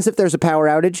what happens if there's a power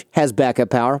outage? Has backup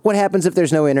power. What happens if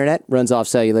there's no internet? Runs off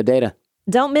cellular data.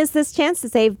 Don't miss this chance to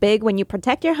save big when you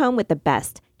protect your home with the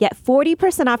best. Get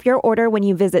 40% off your order when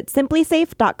you visit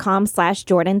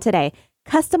simplysafe.com/Jordan today.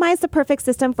 Customize the perfect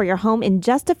system for your home in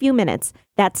just a few minutes.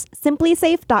 That's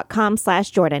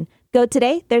simplysafe.com/Jordan. Go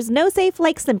today. There's no safe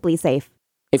like Simply Safe.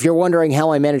 If you're wondering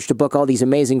how I managed to book all these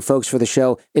amazing folks for the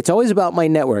show, it's always about my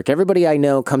network. Everybody I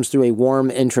know comes through a warm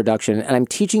introduction, and I'm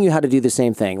teaching you how to do the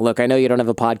same thing. Look, I know you don't have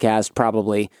a podcast,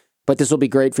 probably, but this will be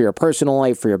great for your personal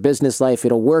life, for your business life.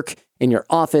 It'll work in your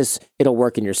office. It'll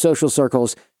work in your social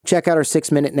circles. Check out our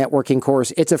 6-minute networking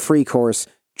course. It's a free course,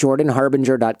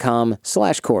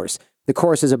 jordanharbinger.com/course. The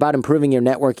course is about improving your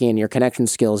networking and your connection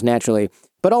skills naturally,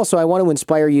 but also I want to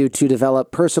inspire you to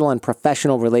develop personal and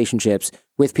professional relationships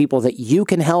with people that you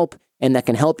can help and that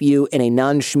can help you in a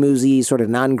non-schmoozy, sort of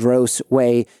non-gross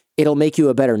way. It'll make you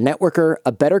a better networker,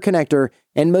 a better connector,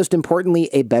 and most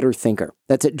importantly, a better thinker.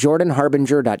 That's at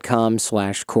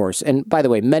jordanharbinger.com/course. And by the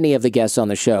way, many of the guests on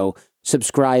the show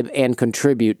subscribe and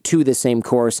contribute to the same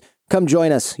course. Come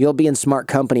join us. You'll be in smart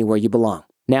company where you belong.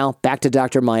 Now, back to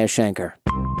Dr. Maya Shankar.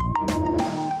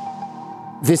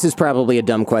 This is probably a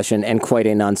dumb question and quite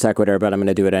a non sequitur, but I'm going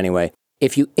to do it anyway.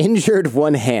 If you injured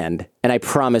one hand, and I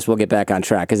promise we'll get back on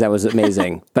track because that was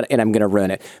amazing, and I'm going to ruin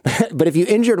it. But if you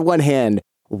injured one hand,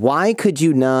 why could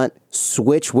you not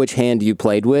switch which hand you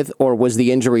played with? Or was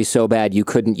the injury so bad you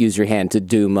couldn't use your hand to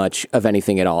do much of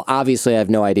anything at all? Obviously, I have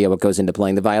no idea what goes into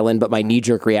playing the violin, but my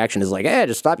knee-jerk reaction is like,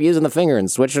 just stop using the finger and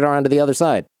switch it around to the other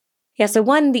side. Yeah, so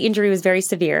one, the injury was very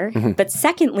severe. But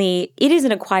secondly, it is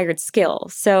an acquired skill.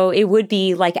 So it would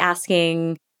be like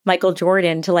asking Michael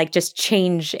Jordan to just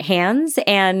change hands.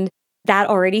 And that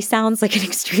already sounds like an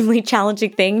extremely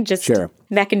challenging thing, just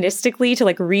mechanistically to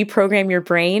reprogram your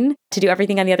brain to do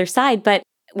everything on the other side. But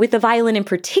with the violin in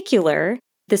particular,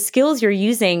 the skills you're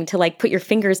using to put your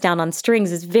fingers down on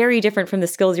strings is very different from the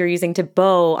skills you're using to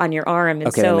bow on your arm. And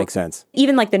okay, so that makes sense.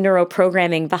 Even the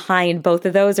neuroprogramming behind both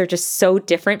of those are just so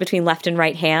different between left and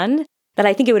right hand that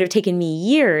I think it would have taken me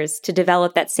years to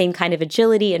develop that same kind of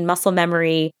agility and muscle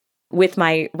memory with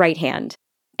my right hand.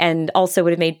 and also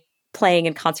would have made playing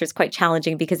in concerts quite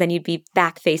challenging because then you'd be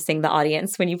back facing the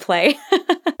audience when you play.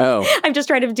 Oh. I'm just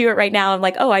trying to do it right now. I'm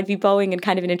like, oh, I'd be bowing in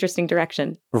kind of an interesting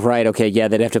direction. Right. Okay. Yeah.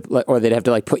 They'd have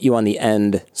to like put you on the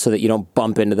end so that you don't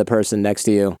bump into the person next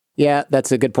to you. Yeah,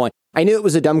 that's a good point. I knew it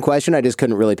was a dumb question. I just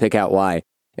couldn't really pick out why.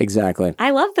 Exactly. I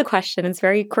love the question. It's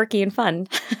very quirky and fun.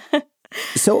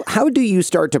 So how do you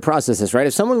start to process this, right?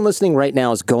 If someone listening right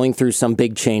now is going through some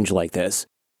big change like this,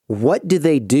 what do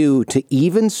they do to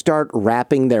even start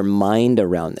wrapping their mind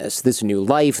around this new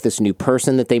life, this new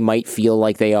person that they might feel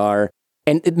like they are?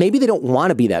 And maybe they don't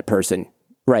want to be that person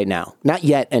right now. Not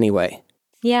yet, anyway.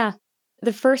 Yeah.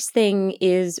 The first thing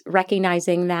is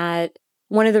recognizing that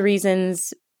one of the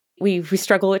reasons we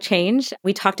struggle with change,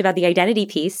 we talked about the identity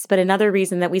piece, but another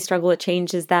reason that we struggle with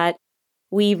change is that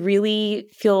we really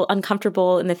feel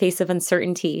uncomfortable in the face of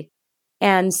uncertainty.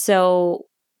 And so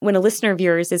when a listener of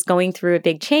yours is going through a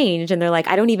big change and they're like,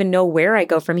 I don't even know where I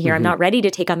go from here. I'm not ready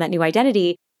to take on that new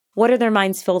identity. What are their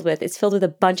minds filled with? It's filled with a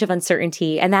bunch of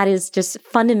uncertainty. And that is just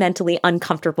fundamentally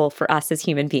uncomfortable for us as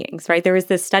human beings, right? There was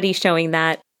this study showing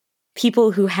that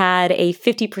people who had a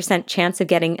 50% chance of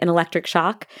getting an electric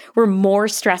shock were more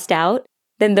stressed out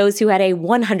than those who had a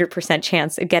 100%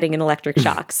 chance of getting an electric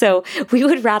shock. So we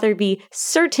would rather be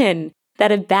certain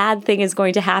that a bad thing is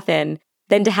going to happen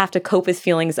than to have to cope with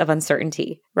feelings of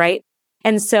uncertainty, right?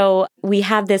 And so we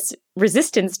have this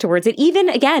resistance towards it, even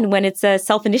again, when it's a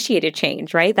self-initiated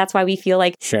change, right? That's why we feel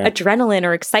like adrenaline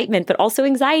or excitement, but also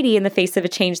anxiety in the face of a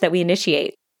change that we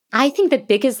initiate. I think the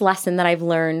biggest lesson that I've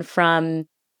learned from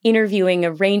interviewing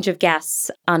a range of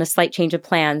guests on a slight change of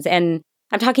plans, and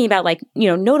I'm talking about like,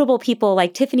 notable people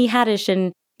like Tiffany Haddish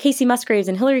and Casey Musgraves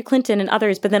and Hillary Clinton and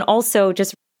others, but then also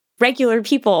just regular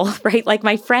people, right? Like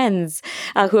my friends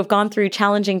who have gone through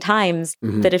challenging times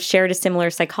that have shared a similar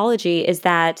psychology, is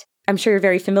that I'm sure you're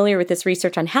very familiar with this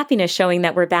research on happiness showing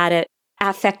that we're bad at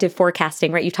affective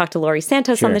forecasting, right? You talked to Laurie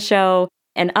Santos on the show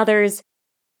and others.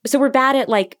 So we're bad at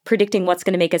like predicting what's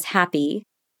going to make us happy.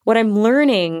 What I'm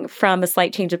learning from a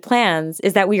slight change of plans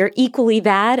is that we are equally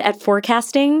bad at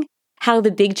forecasting how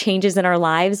the big changes in our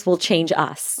lives will change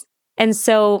us. And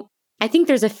so I think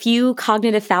there's a few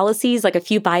cognitive fallacies, like a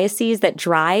few biases that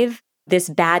drive this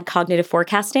bad cognitive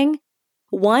forecasting.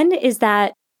 One is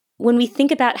that when we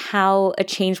think about how a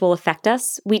change will affect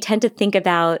us, we tend to think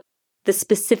about the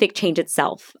specific change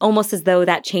itself, almost as though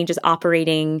that change is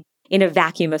operating in a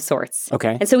vacuum of sorts.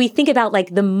 Okay. And so we think about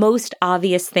like the most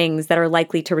obvious things that are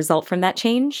likely to result from that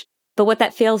change. But what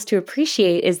that fails to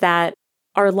appreciate is that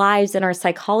our lives and our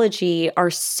psychology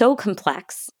are so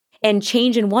complex, and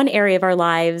change in one area of our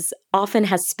lives often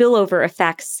has spillover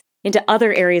effects into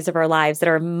other areas of our lives that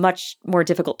are much more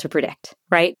difficult to predict,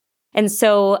 right? And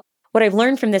so what I've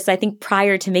learned from this, I think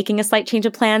prior to making a slight change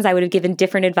of plans, I would have given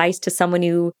different advice to someone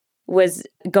who was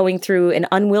going through an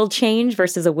unwilled change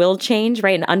versus a willed change,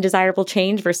 right? An undesirable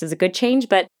change versus a good change.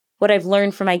 But what I've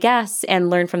learned from my guests and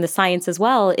learned from the science as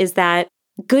well is that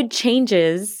good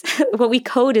changes, what we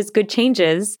code as good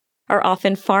changes, are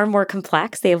often far more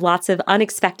complex. They have lots of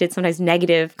unexpected, sometimes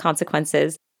negative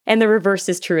consequences. And the reverse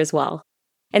is true as well.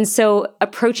 And so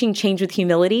approaching change with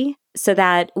humility so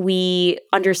that we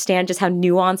understand just how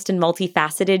nuanced and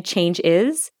multifaceted change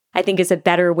is, I think is a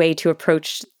better way to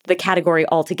approach the category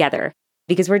altogether,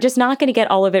 because we're just not going to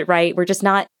get all of it right.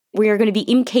 We are going to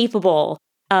be incapable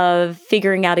of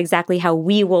figuring out exactly how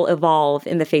we will evolve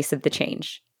in the face of the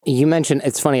change. You mentioned,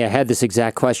 it's funny, I had this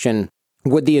exact question.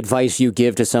 Would the advice you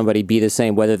give to somebody be the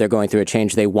same whether they're going through a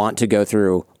change they want to go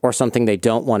through or something they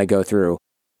don't want to go through?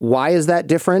 Why is that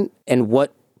different? And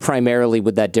what primarily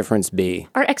would that difference be?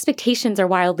 Our expectations are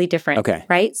wildly different, okay,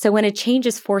 right? So when a change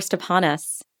is forced upon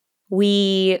us,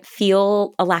 we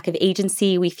feel a lack of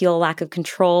agency. We feel a lack of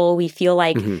control. We feel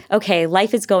like, okay,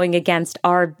 life is going against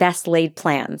our best laid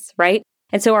plans, right?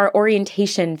 And so our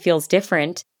orientation feels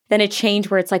different than a change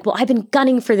where it's like, well, I've been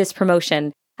gunning for this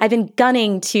promotion. I've been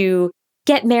gunning to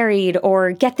get married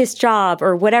or get this job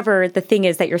or whatever the thing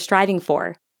is that you're striving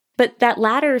for. But that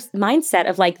latter mindset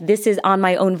of like, this is on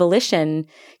my own volition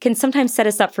can sometimes set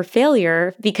us up for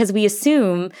failure because we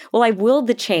assume, well, I willed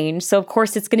the change, so of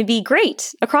course it's going to be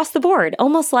great across the board.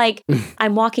 Almost like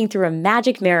I'm walking through a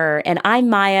magic mirror and I'm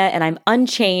Maya and I'm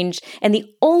unchanged. And the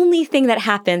only thing that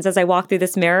happens as I walk through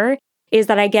this mirror is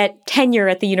that I get tenure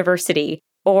at the university,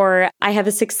 or I have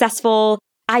a successful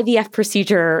IVF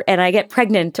procedure and I get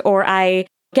pregnant, or I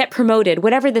get promoted,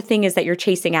 whatever the thing is that you're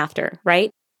chasing after, right?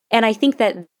 And I think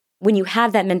that when you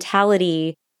have that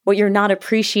mentality, what you're not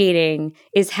appreciating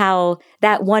is how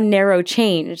that one narrow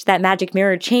change, that magic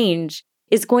mirror change,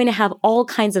 is going to have all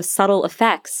kinds of subtle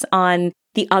effects on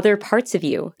the other parts of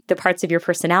you, the parts of your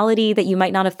personality that you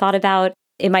might not have thought about.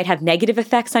 It might have negative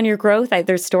effects on your growth.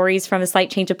 There's stories from A Slight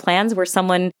Change of Plans where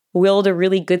someone willed a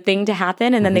really good thing to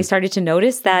happen, and then they started to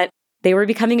notice that they were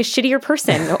becoming a shittier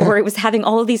person, or it was having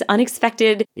all of these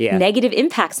unexpected negative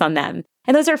impacts on them.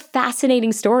 And those are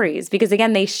fascinating stories because,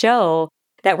 again, they show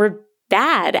that we're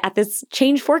bad at this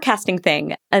change forecasting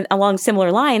thing. And along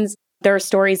similar lines, there are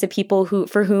stories of people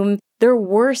for whom their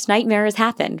worst nightmares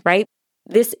happened, right?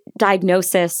 This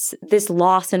diagnosis, this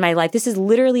loss in my life, this is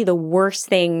literally the worst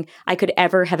thing I could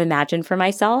ever have imagined for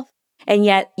myself. And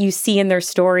yet you see in their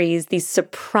stories these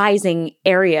surprising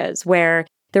areas where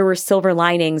there were silver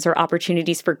linings or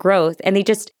opportunities for growth. And they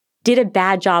just did a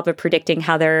bad job of predicting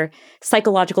how their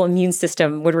psychological immune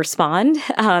system would respond.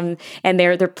 And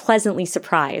they're pleasantly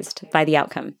surprised by the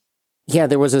outcome. Yeah,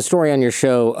 there was a story on your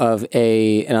show of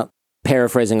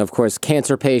paraphrasing, of course,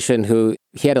 cancer patient who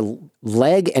he had a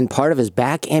leg and part of his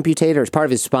back amputated, or part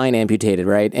of his spine amputated,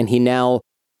 right? And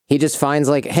he just finds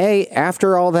like, hey,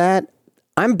 after all that,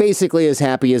 I'm basically as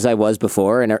happy as I was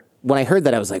before. And when I heard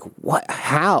that, I was like, what?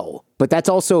 How? But that's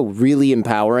also really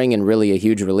empowering and really a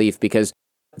huge relief because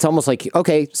it's almost like,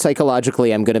 okay,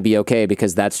 psychologically, I'm going to be okay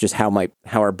because that's just how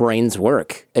our brains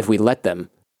work if we let them.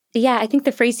 Yeah, I think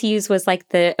the phrase he used was like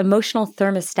the emotional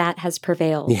thermostat has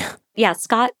prevailed. Yeah,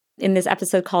 Scott, in this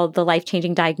episode called The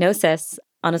Life-Changing Diagnosis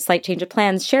on A Slight Change of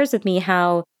Plans, shares with me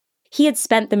how he had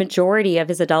spent the majority of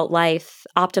his adult life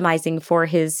optimizing for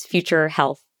his future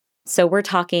health. So we're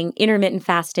talking intermittent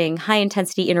fasting,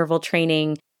 high-intensity interval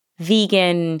training,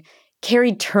 vegan,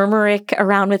 carried turmeric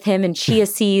around with him and chia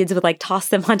seeds, would like toss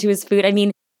them onto his food. I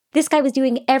mean, this guy was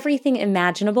doing everything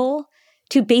imaginable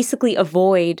to basically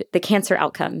avoid the cancer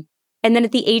outcome. And then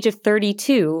at the age of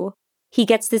 32, he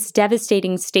gets this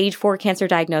devastating stage 4 cancer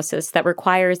diagnosis that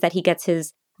requires that he gets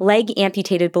his leg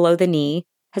amputated below the knee,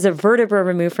 has a vertebra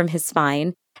removed from his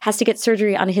spine, has to get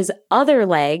surgery on his other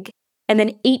leg, and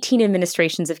then 18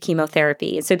 administrations of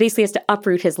chemotherapy. So basically has to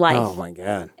uproot his life. Oh my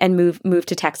God. And move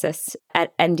to Texas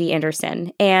at MD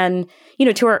Anderson. And,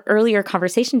 to our earlier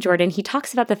conversation, Jordan, he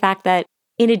talks about the fact that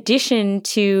in addition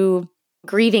to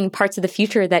grieving parts of the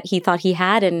future that he thought he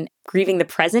had and grieving the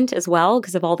present as well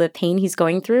because of all the pain he's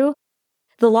going through,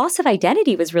 the loss of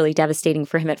identity was really devastating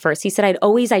for him at first. He said, I'd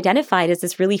always identified as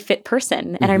this really fit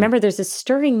person. And I remember there's this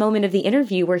stirring moment of the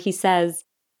interview where he says,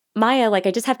 Maya,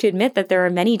 I just have to admit that there are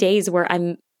many days where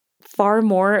I'm far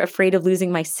more afraid of losing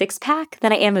my six-pack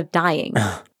than I am of dying.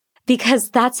 Because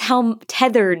that's how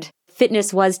tethered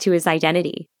fitness was to his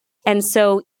identity. And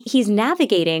so he's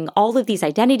navigating all of these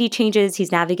identity changes.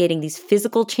 He's navigating these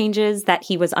physical changes that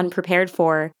he was unprepared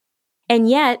for. And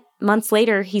yet, months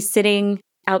later, he's sitting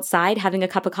outside having a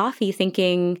cup of coffee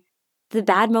thinking, the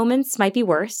bad moments might be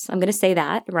worse. I'm going to say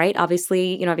that, right?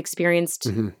 Obviously, I've experienced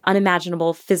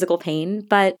unimaginable physical pain,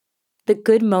 but the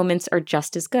good moments are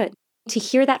just as good. To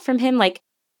hear that from him,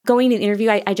 going to the interview,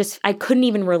 I couldn't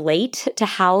even relate to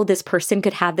how this person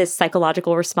could have this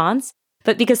psychological response.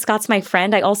 But because Scott's my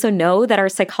friend, I also know that our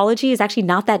psychology is actually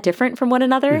not that different from one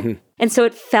another. And so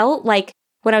it felt like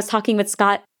when I was talking with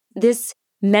Scott, this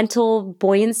mental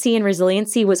buoyancy and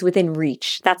resiliency was within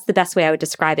reach. That's the best way I would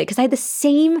describe it. Because I had the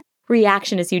same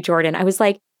reaction as you, Jordan. I was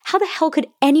like, how the hell could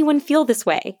anyone feel this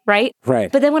way, right?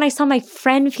 Right. But then when I saw my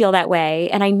friend feel that way,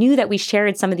 and I knew that we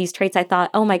shared some of these traits, I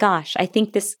thought, oh my gosh, I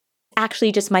think this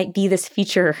actually just might be this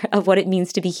feature of what it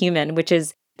means to be human, which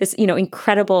is this,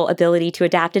 incredible ability to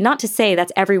adapt. And not to say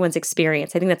that's everyone's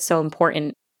experience. I think that's so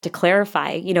important to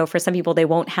clarify. For some people, they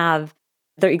won't have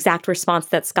the exact response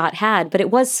that Scott had, but it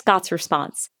was Scott's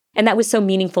response. And that was so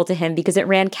meaningful to him because it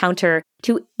ran counter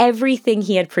to everything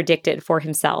he had predicted for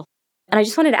himself. And I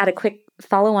just wanted to add a quick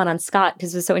follow-on on Scott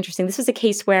because it was so interesting. This was a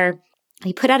case where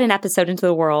he put out an episode into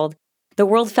the world. The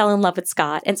world fell in love with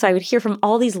Scott. And so I would hear from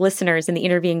all these listeners in the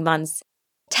intervening months,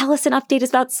 tell us an update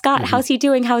about Scott. How's he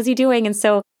doing? How is he doing? And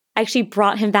so I actually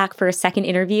brought him back for a second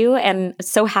interview and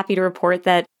so happy to report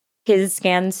that his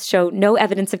scans show no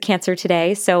evidence of cancer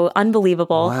today. So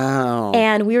unbelievable. Wow.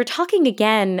 And we were talking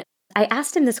again. I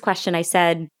asked him this question. I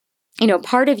said,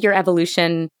 part of your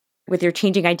evolution with your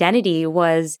changing identity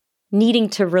was needing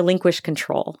to relinquish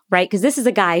control, right? Because this is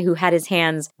a guy who had his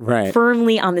hands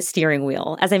firmly on the steering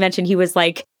wheel. As I mentioned, he was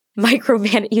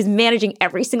he's managing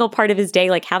every single part of his day,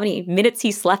 like how many minutes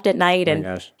he slept at night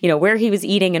and, where he was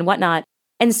eating and whatnot.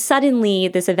 And suddenly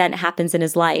this event happens in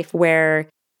his life where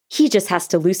he just has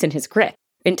to loosen his grip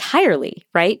entirely,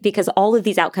 right? Because all of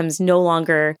these outcomes no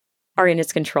longer are in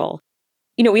his control.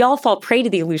 We all fall prey to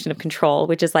the illusion of control,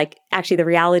 which is actually the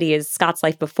reality is Scott's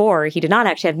life before, he did not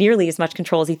actually have nearly as much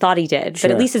control as he thought he did. Sure.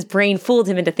 But at least his brain fooled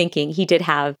him into thinking he did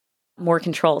have more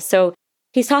control. So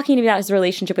he's talking about his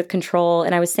relationship with control.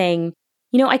 And I was saying,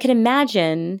 I can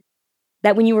imagine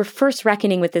that when you were first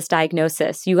reckoning with this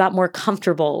diagnosis, you got more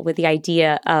comfortable with the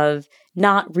idea of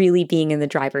not really being in the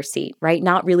driver's seat, right?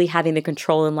 Not really having the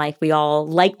control in life we all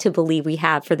like to believe we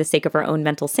have for the sake of our own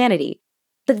mental sanity.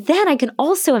 But then I can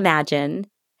also imagine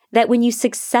that when you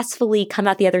successfully come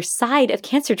out the other side of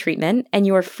cancer treatment and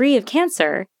you are free of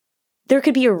cancer, there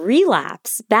could be a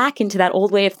relapse back into that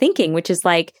old way of thinking, which is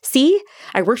like, see,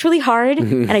 I worked really hard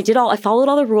and I followed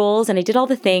all the rules and I did all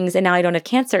the things and now I don't have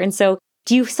cancer. And so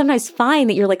do you sometimes find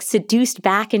that you're like seduced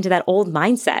back into that old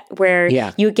mindset where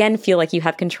you again feel like you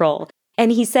have control?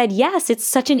 And he said, yes, it's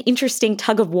such an interesting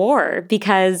tug of war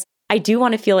because I do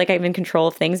want to feel like I'm in control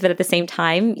of things, but at the same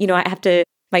time, I have to,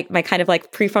 my kind of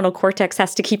like prefrontal cortex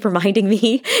has to keep reminding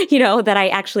me, that I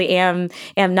actually am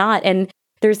not. And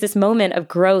there's this moment of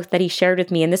growth that he shared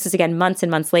with me. And this is again, months and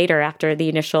months later after the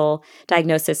initial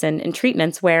diagnosis and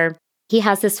treatments, where he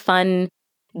has this fun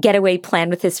getaway plan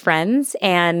with his friends.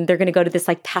 And they're going to go to this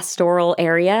like pastoral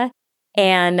area.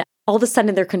 And all of a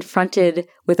sudden they're confronted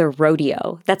with a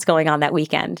rodeo that's going on that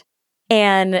weekend.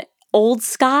 And old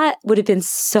Scott would have been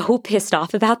so pissed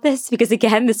off about this because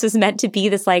again, this was meant to be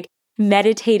this like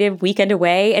meditative weekend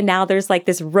away. And now there's like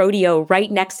this rodeo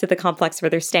right next to the complex where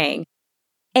they're staying.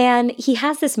 And he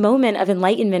has this moment of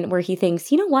enlightenment where he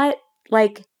thinks, you know what?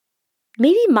 Like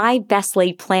maybe my best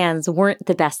laid plans weren't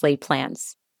the best laid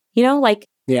plans.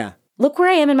 Look where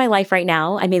I am in my life right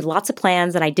now. I made lots of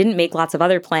plans and I didn't make lots of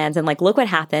other plans. And like, look what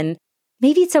happened.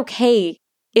 Maybe it's okay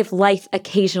if life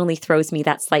occasionally throws me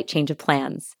that slight change of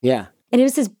plans. Yeah. And it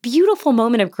was this beautiful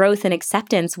moment of growth and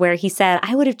acceptance where he said,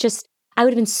 I would have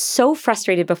been so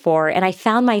frustrated before. And I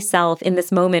found myself in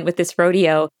this moment with this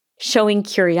rodeo showing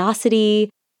curiosity,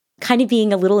 kind of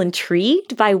being a little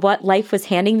intrigued by what life was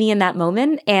handing me in that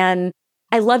moment. And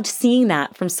I loved seeing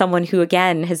that from someone who,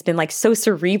 again, has been like so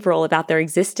cerebral about their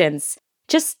existence,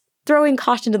 just throwing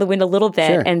caution to the wind a little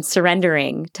bit and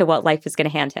surrendering to what life was going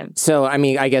to hand him. So, I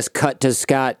mean, I guess cut to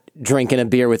Scott drinking a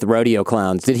beer with rodeo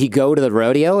clowns. Did he go to the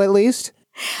rodeo at least?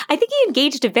 I think he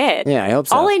engaged a bit. Yeah, I hope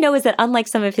so. All I know is that unlike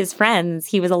some of his friends,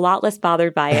 he was a lot less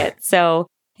bothered by it.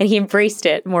 And he embraced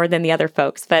it more than the other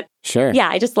folks. But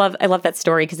yeah, I love that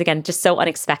story because again, just so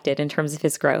unexpected in terms of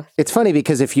his growth. It's funny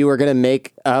because if you were going to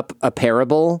make up a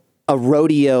parable, a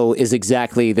rodeo is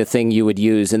exactly the thing you would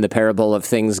use in the parable of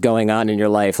things going on in your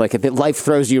life. Like if life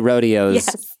throws you rodeos,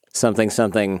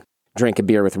 something, drink a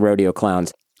beer with rodeo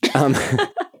clowns.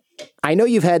 I know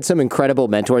you've had some incredible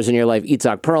mentors in your life.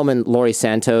 Itzhak Perlman, Laurie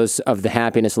Santos of the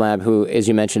Happiness Lab, who, as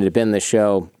you mentioned, had been in the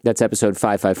show. That's episode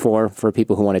 554 for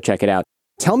people who want to check it out.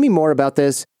 Tell me more about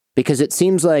this, because it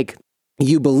seems like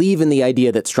you believe in the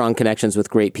idea that strong connections with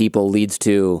great people leads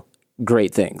to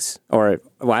great things. Or,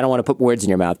 well, I don't want to put words in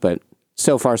your mouth, but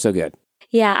so far, so good.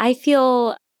 Yeah, I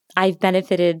feel I've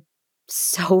benefited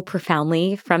so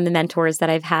profoundly from the mentors that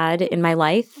I've had in my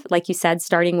life. Like you said,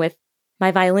 starting with my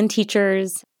violin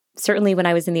teachers. Certainly when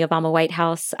I was in the Obama White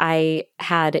House, I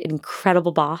had an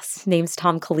incredible boss named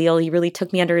Tom Khalil. He really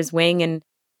took me under his wing and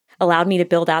allowed me to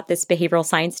build out this behavioral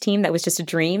science team that was just a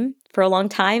dream for a long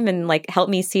time and like helped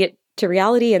me see it to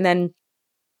reality. And then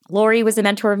Laurie was a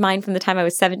mentor of mine from the time I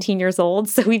was 17 years old.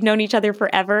 So we've known each other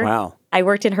forever. Wow. I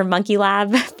worked in her monkey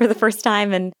lab for the first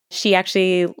time, and she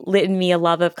actually lit in me a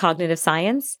love of cognitive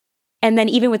science. And then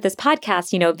even with this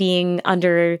podcast, being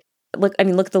under, look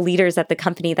at the leaders at the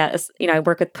company that is, I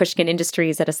work with Pushkin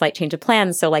Industries at A Slight Change of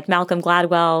Plans. So like Malcolm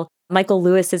Gladwell, Michael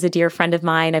Lewis is a dear friend of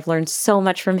mine. I've learned so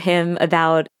much from him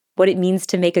about what it means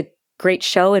to make a great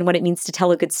show and what it means to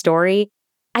tell a good story.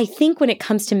 I think when it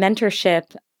comes to mentorship,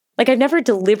 like I've never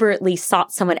deliberately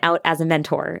sought someone out as a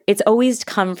mentor. It's always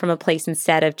come from a place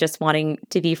instead of just wanting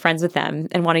to be friends with them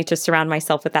and wanting to surround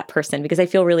myself with that person because I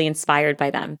feel really inspired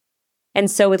by them. And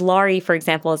so with Laurie, for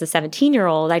example, as a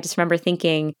 17-year-old, I just remember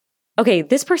thinking, okay,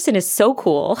 this person is so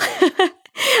cool.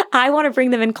 I want to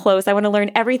bring them in close. I want to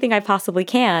learn everything I possibly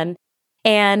can.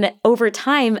 And over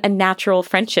time, a natural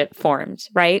friendship formed,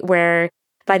 right? Where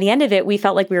by the end of it, we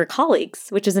felt like we were colleagues,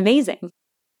 which is amazing.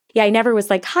 Yeah, I never was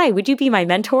like, hi, would you be my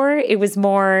mentor? It was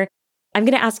more, I'm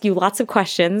going to ask you lots of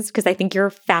questions because I think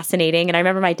you're fascinating. And I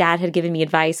remember my dad had given me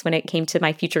advice when it came to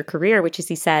my future career, which is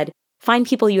he said, find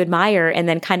people you admire and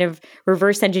then kind of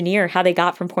reverse engineer how they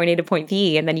got from point A to point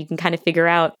B. And then you can kind of figure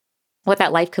out what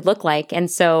that life could look like.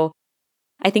 And so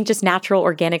I think just natural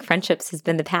organic friendships has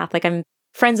been the path. Like I'm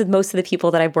friends with most of the people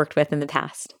that I've worked with in the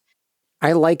past.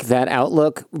 I like that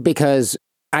outlook because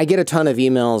I get a ton of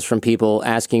emails from people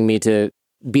asking me to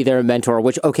be their mentor,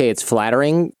 which, okay, it's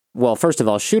flattering. Well, first of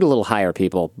all, shoot a little higher,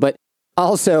 people. But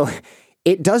also,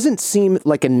 it doesn't seem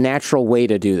like a natural way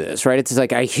to do this, right? It's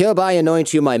like, I hereby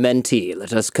anoint you my mentee.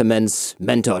 Let us commence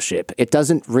mentorship. It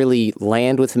doesn't really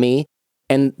land with me.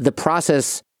 And the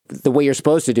process, the way you're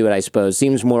supposed to do it, I suppose,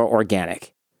 seems more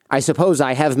organic. I suppose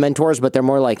I have mentors, but they're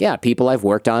more like, people I've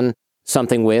worked on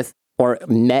something with or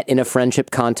met in a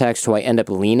friendship context who I end up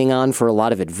leaning on for a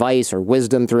lot of advice or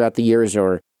wisdom throughout the years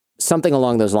or something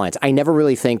along those lines. I never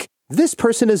really think, this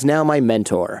person is now my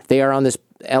mentor. They are on this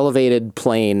elevated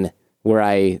plane where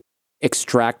I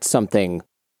extract something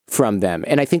from them.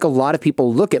 And I think a lot of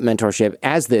people look at mentorship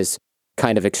as this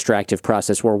kind of extractive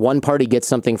process where one party gets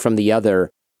something from the other,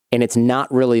 and it's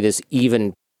not really this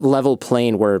even level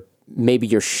plane where maybe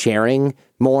you're sharing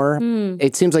more.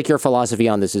 It seems like your philosophy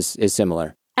on this is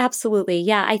similar. Absolutely.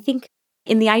 Yeah. I think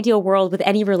in the ideal world with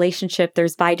any relationship,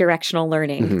 there's bidirectional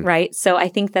learning, right? So I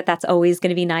think that that's always going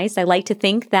to be nice. I like to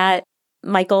think that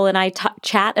Michael and I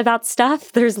chat about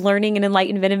stuff. There's learning and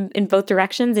enlightenment in both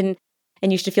directions, and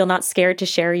you should feel not scared to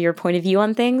share your point of view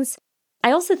on things.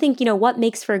 I also think, what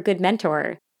makes for a good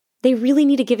mentor? They really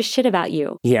need to give a shit about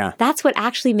you. Yeah. That's what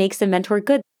actually makes a mentor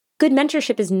good. Good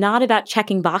mentorship is not about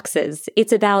checking boxes.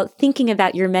 It's about thinking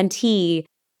about your mentee,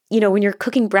 when you're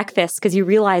cooking breakfast because you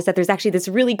realize that there's actually this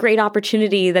really great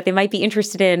opportunity that they might be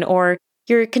interested in, or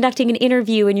you're conducting an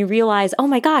interview and you realize, oh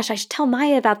my gosh, I should tell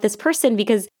Maya about this person,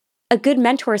 because a good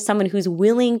mentor is someone who's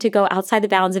willing to go outside the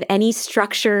bounds of any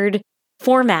structured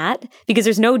format, because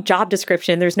there's no job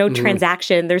description, there's no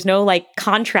transaction, there's no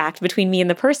contract between me and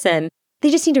the person.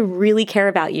 They just need to really care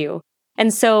about you.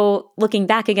 And so looking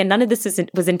back again, none of this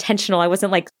was intentional. I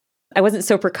wasn't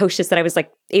so precocious that I was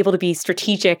able to be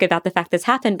strategic about the fact this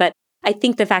happened. But I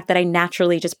think the fact that I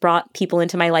naturally just brought people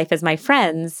into my life as my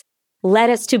friends led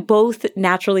us to both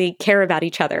naturally care about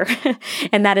each other.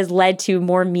 And that has led to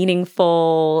more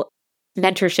meaningful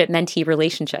mentorship-mentee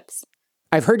relationships.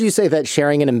 I've heard you say that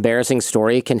sharing an embarrassing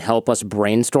story can help us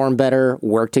brainstorm better,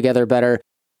 work together better.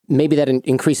 Maybe that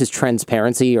increases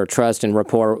transparency or trust and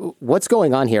rapport. What's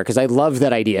going on here? Because I love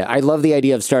that idea. I love the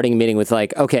idea of starting a meeting with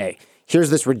okay, here's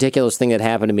this ridiculous thing that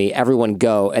happened to me. Everyone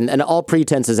go. And all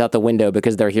pretense is out the window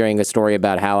because they're hearing a story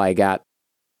about how I got,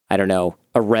 I don't know,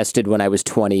 arrested when I was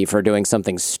 20 for doing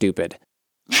something stupid.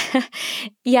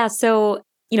 Yeah. So,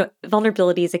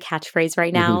 vulnerability is a catchphrase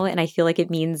right now. And I feel like it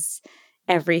means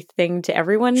everything to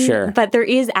everyone. Sure. But there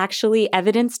is actually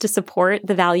evidence to support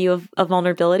the value of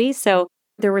vulnerability. So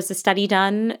there was a study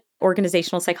done,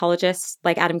 organizational psychologists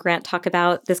like Adam Grant talk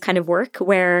about this kind of work,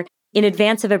 where in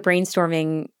advance of a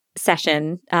brainstorming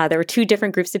session, there were two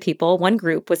different groups of people. One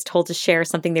group was told to share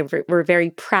something they were very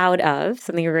proud of,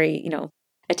 something they were very,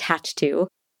 attached to.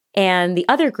 And the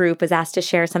other group was asked to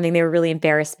share something they were really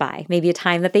embarrassed by, maybe a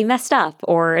time that they messed up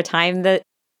or a time that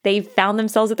they found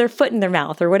themselves with their foot in their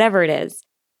mouth or whatever it is.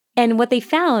 And what they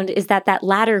found is that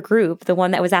latter group, the one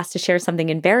that was asked to share something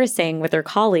embarrassing with their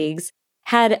colleagues,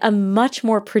 had a much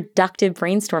more productive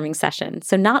brainstorming session.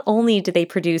 So not only did they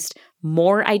produce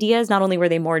more ideas, not only were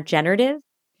they more generative,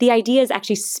 the ideas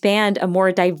actually spanned a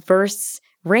more diverse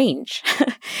range.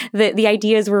 The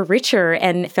ideas were richer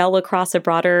and fell across a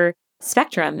broader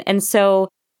spectrum. And so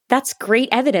that's great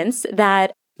evidence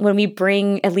that when we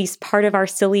bring at least part of our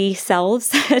silly selves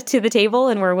to the table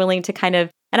and we're willing to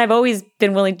and I've always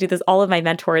been willing to do this, all of my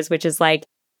mentors, which is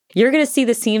you're going to see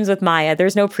the seams with Maya.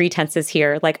 There's no pretenses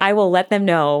here. I will let them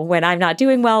know when I'm not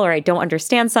doing well or I don't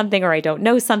understand something or I don't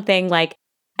know something. I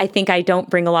think I don't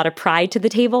bring a lot of pride to the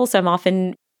table. So I'm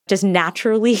often just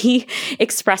naturally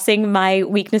expressing my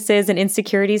weaknesses and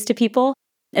insecurities to people.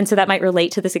 And so that might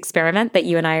relate to this experiment that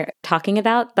you and I are talking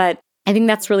about. But I think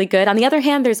that's really good. On the other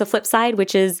hand, there's a flip side,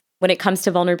 which is when it comes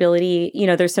to vulnerability,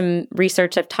 there's some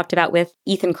research I've talked about with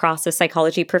Ethan Kross, a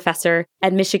psychology professor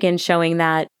at Michigan, showing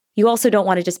that you also don't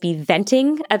want to just be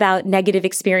venting about negative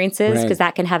experiences because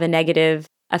that can have a negative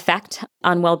effect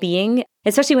on well-being,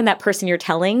 especially when that person you're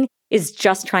telling is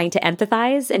just trying to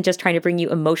empathize and just trying to bring you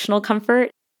emotional comfort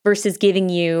versus giving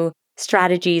you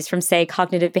strategies from, say,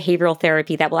 cognitive behavioral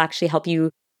therapy that will actually help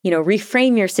you,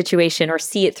 reframe your situation or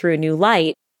see it through a new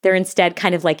light. They're instead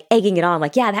kind of egging it on,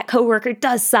 yeah, that coworker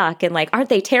does suck. And aren't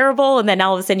they terrible? And then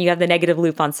all of a sudden you have the negative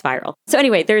loop on spiral. So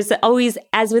anyway, there's always,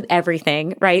 as with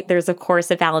everything, right? There's of course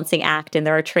a balancing act and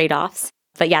there are trade-offs.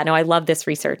 But yeah, no, I love this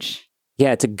research.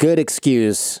 Yeah, it's a good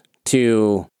excuse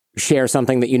to share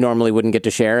something that you normally wouldn't get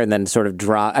to share and then sort of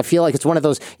draw. I feel like it's one of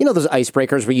those, those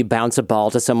icebreakers where you bounce a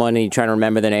ball to someone and you try to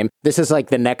remember their name. This is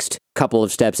the next couple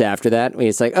of steps after that.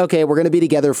 It's okay, we're going to be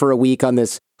together for a week on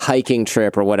this hiking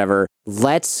trip or whatever.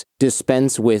 Let's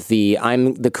dispense with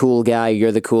I'm the cool guy,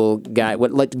 you're the cool guy.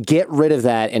 Let's get rid of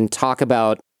that and talk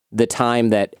about the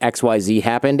time that XYZ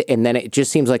happened. And then it just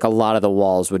seems like a lot of the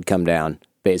walls would come down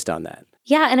based on that.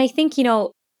 Yeah. And I think,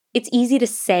 it's easy to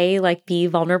say, be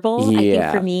vulnerable. Yeah, I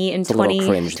think for me in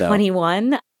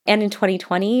 2021 and in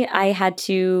 2020, I had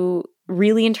to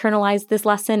really internalize this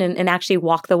lesson and actually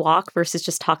walk the walk versus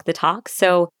just talk the talk.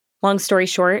 So long story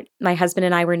short, my husband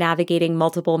and I were navigating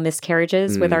multiple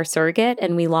miscarriages with our surrogate,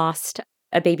 and we lost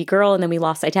a baby girl, and then we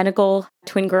lost identical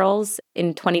twin girls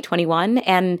in 2021.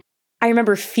 And I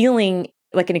remember feeling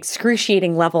like an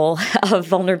excruciating level of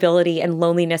vulnerability and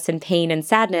loneliness and pain and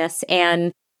sadness.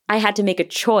 And I had to make a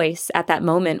choice at that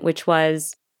moment, which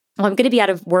was, well, I'm going to be out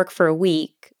of work for a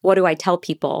week. What do I tell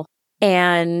people?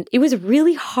 And it was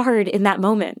really hard in that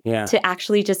moment to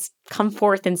actually just come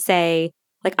forth and say,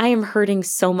 like, I am hurting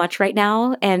so much right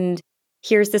now. And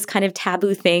here's this kind of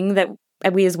taboo thing that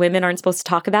we as women aren't supposed to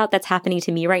talk about that's happening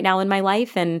to me right now in my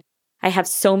life. And I have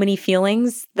so many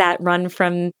feelings that run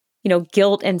from,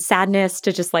 guilt and sadness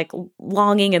to just like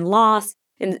longing and loss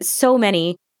and so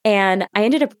many. And I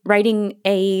ended up writing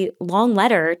a long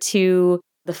letter to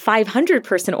the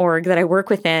 500-person org that I work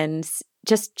within,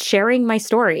 just sharing my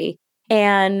story.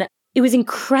 And it was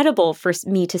incredible for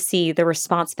me to see the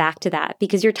response back to that,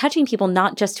 because you're touching people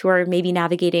not just who are maybe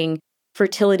navigating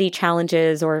fertility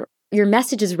challenges, or your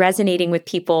message is resonating with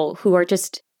people who are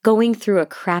just going through a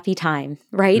crappy time,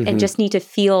 right? And just need to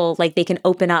feel like they can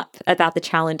open up about the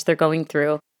challenge they're going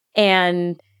through.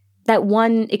 And that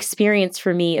one experience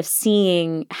for me of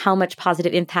seeing how much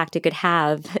positive impact it could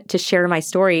have to share my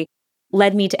story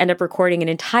led me to end up recording an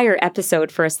entire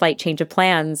episode for A Slight Change of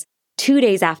Plans 2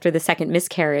 days after the second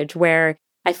miscarriage, where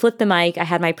I flipped the mic. I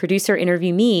had my producer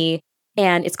interview me,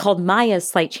 and it's called Maya's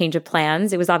Slight Change of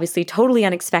Plans. It was obviously totally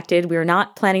unexpected. We were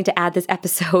not planning to add this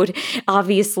episode,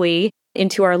 obviously,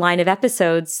 into our line of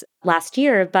episodes last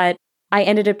year, but I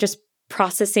ended up just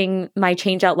processing my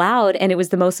change out loud, and it was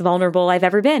the most vulnerable I've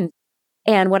ever been.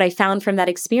 And what I found from that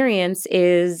experience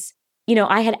is,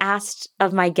 I had asked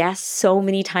of my guests so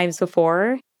many times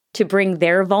before to bring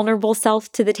their vulnerable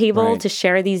self to the table, to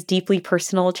share these deeply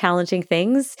personal, challenging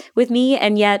things with me.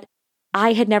 And yet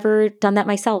I had never done that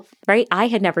myself, right? I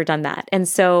had never done that. And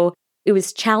so it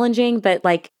was challenging, but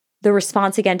like the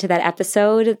response again to that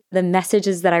episode, the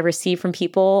messages that I received from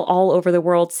people all over the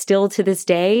world still to this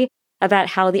day about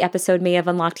how the episode may have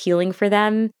unlocked healing for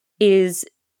them is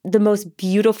the most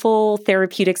beautiful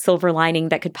therapeutic silver lining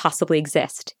that could possibly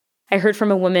exist. I heard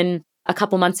from a woman a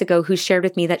couple months ago who shared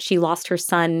with me that she lost her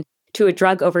son to a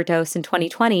drug overdose in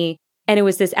 2020. And it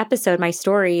was this episode, my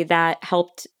story, that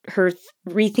helped her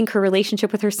rethink her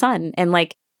relationship with her son and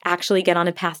like actually get on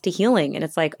a path to healing. And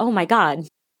it's like, oh my God,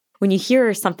 when you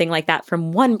hear something like that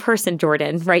from one person,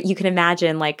 Jordan, right, you can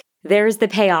imagine like there's the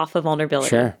payoff of vulnerability.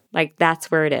 Sure. Like that's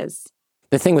where it is.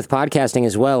 The thing with podcasting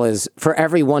as well is for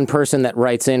every one person that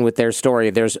writes in with their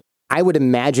story, I would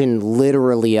imagine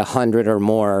literally 100 or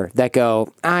more that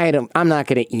go, I'm not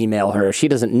going to email her. She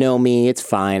doesn't know me. It's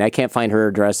fine. I can't find her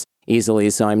address easily,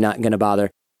 so I'm not going to bother.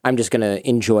 I'm just going to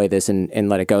enjoy this and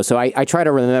let it go. So I try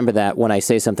to remember that when I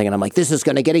say something and I'm like, this is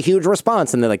going to get a huge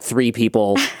response. And then like 3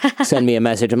 people send me a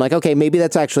message. I'm like, okay, maybe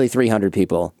that's actually 300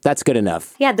 people. That's good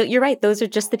enough. Yeah, you're right. Those are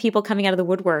just the people coming out of the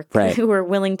woodwork who are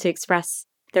willing to express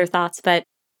their thoughts. But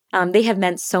they have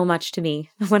meant so much to me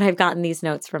when I've gotten these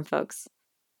notes from folks.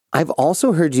 I've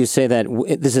also heard you say that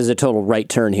this is a total right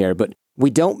turn here, but we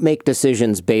don't make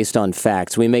decisions based on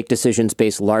facts. We make decisions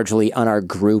based largely on our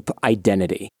group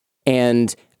identity.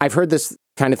 And I've heard this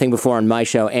kind of thing before on my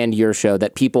show and your show,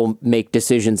 that people make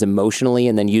decisions emotionally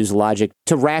and then use logic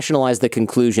to rationalize the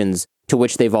conclusions to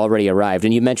which they've already arrived.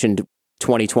 And you mentioned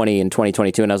 2020 and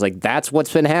 2022, and I was like, that's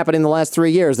what's been happening the last 3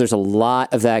 years. There's a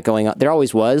lot of that going on. There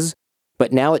always was,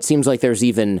 but now it seems like there's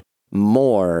even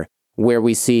more, where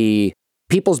we see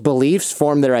people's beliefs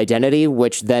form their identity,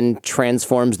 which then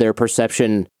transforms their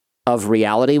perception of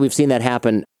reality. We've seen that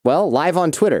happen, well, live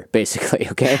on Twitter, basically,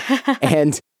 okay?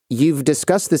 And you've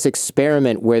discussed this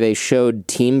experiment where they showed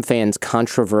team fans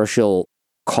controversial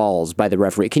calls by the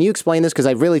referee. Can you explain this? Because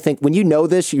I really think when you know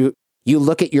this, you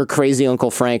look at your crazy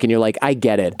Uncle Frank and you're like, I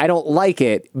get it. I don't like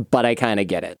it, but I kind of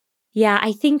get it. Yeah,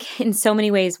 I think in so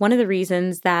many ways, one of the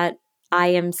reasons that I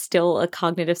am still a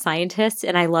cognitive scientist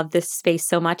and I love this space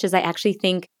so much is I actually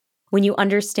think when you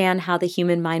understand how the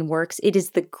human mind works, it is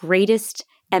the greatest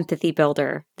empathy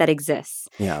builder that exists.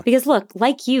 Yeah. Because look,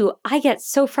 like you, I get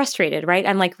so frustrated, right?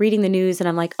 I'm like reading the news and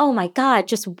I'm like, oh my God,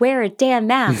 just wear a damn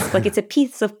mask. Like it's a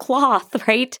piece of cloth,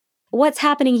 right? What's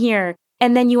happening here?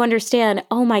 And then you understand,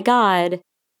 oh my God,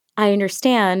 I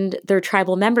understand their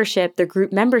tribal membership, their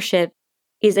group membership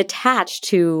is attached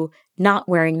to not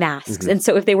wearing masks. Mm-hmm. And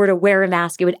so if they were to wear a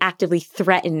mask, it would actively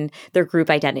threaten their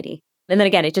group identity. And then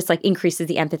again, it just like increases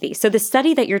the empathy. So the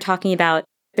study that you're talking about,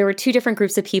 there were 2 different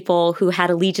groups of people who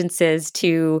had allegiances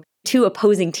to 2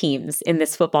 opposing teams in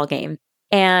this football game.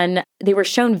 And they were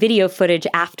shown video footage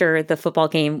after the football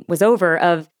game was over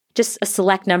of just a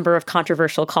select number of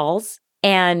controversial calls.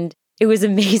 And it was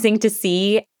amazing to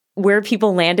see where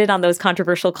people landed on those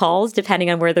controversial calls, depending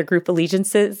on where their group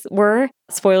allegiances were.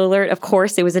 Spoiler alert, of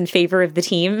course, it was in favor of the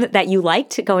team that you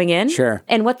liked going in. Sure.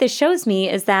 And what this shows me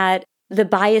is that the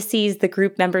biases, the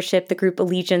group membership, the group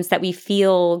allegiance that we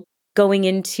feel going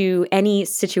into any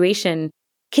situation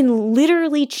can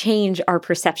literally change our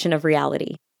perception of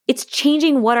reality. It's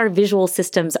changing what our visual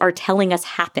systems are telling us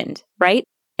happened, right?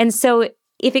 And so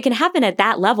if it can happen at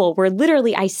that level, where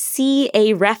literally I see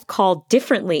a ref call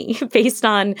differently based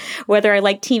on whether I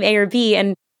like team A or B,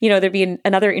 and there'd be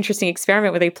another interesting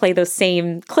experiment where they play those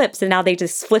same clips and now they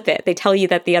just flip it. They tell you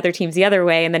that the other team's the other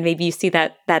way, and then maybe you see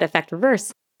that effect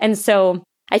reverse. And so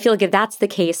I feel like if that's the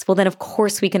case, well, then of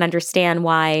course we can understand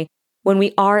why when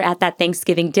we are at that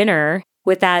Thanksgiving dinner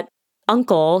with that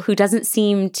uncle who doesn't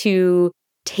seem to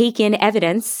take in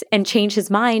evidence and change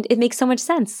his mind, it makes so much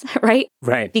sense, right?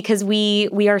 Right. Because we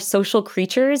are social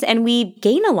creatures and we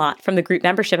gain a lot from the group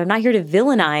membership. I'm not here to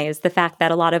villainize the fact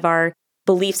that a lot of our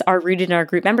beliefs are rooted in our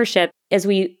group membership. As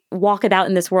we walk about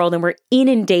in this world and we're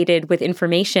inundated with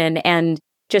information and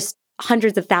just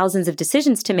hundreds of thousands of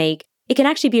decisions to make, it can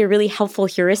actually be a really helpful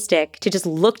heuristic to just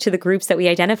look to the groups that we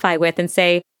identify with and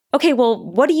say, okay, well,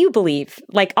 what do you believe?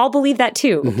 Like, I'll believe that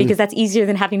too, because that's easier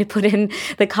than having to put in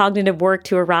the cognitive work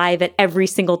to arrive at every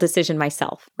single decision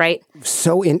myself, right?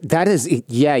 So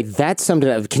that's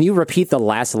something. Can you repeat the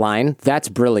last line? That's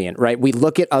brilliant, right? We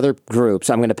look at other groups.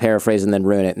 I'm going to paraphrase and then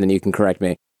ruin it, and then you can correct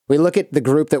me. We look at the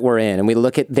group that we're in and we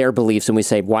look at their beliefs and we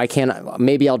say,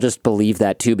 maybe I'll just believe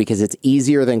that too, because it's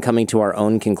easier than coming to our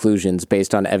own conclusions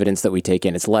based on evidence that we take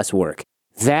in. It's less work.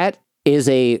 That is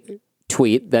a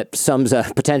tweet that sums a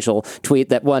potential tweet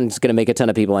that one's going to make a ton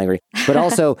of people angry, but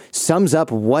also sums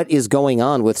up what is going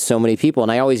on with so many people.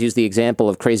 And I always use the example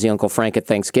of crazy Uncle Frank at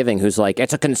Thanksgiving, who's like,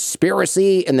 it's a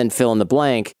conspiracy, and then fill in the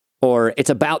blank, or it's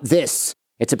about this,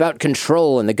 it's about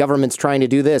control and the government's trying to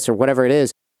do this, or whatever it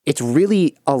is. It's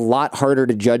really a lot harder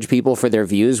to judge people for their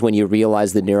views when you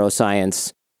realize the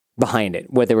neuroscience behind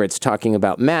it, whether it's talking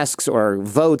about masks or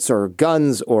votes or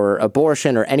guns or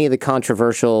abortion or any of the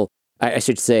controversial, I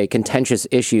should say, contentious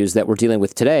issues that we're dealing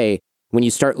with today. When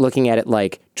you start looking at it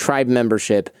like tribe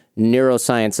membership,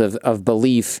 neuroscience of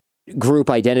belief, group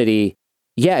identity,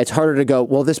 it's harder to go,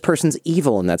 well, this person's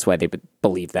evil and that's why they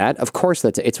believe that. Of course,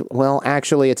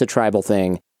 actually, it's a tribal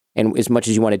thing. And as much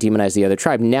as you want to demonize the other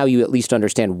tribe, now you at least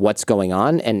understand what's going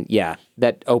on. And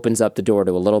that opens up the door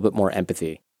to a little bit more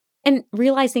empathy. And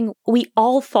realizing we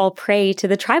all fall prey to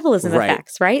the tribalism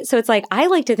effects, right? So it's like, I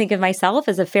like to think of myself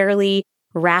as a fairly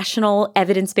rational,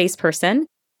 evidence-based person.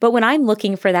 But when I'm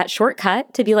looking for that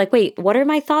shortcut to be like, wait, what are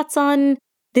my thoughts on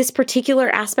this particular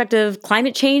aspect of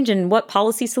climate change and what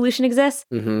policy solution exists?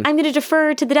 I'm going to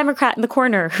defer to the Democrat in the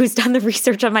corner who's done the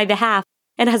research on my behalf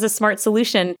and has a smart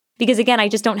solution. Because again, I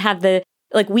just don't have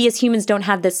we as humans don't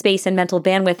have the space and mental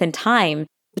bandwidth and time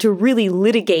to really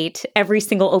litigate every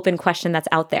single open question that's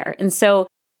out there. And so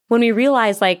when we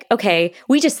realize okay,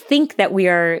 we just think that we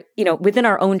are, within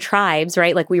our own tribes,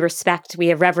 right? Like we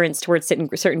have reverence towards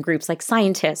certain groups like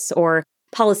scientists or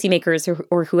policymakers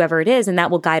or whoever it is, and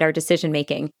that will guide our decision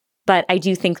making. But I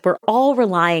do think we're all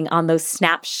relying on those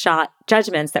snapshot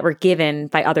judgments that were given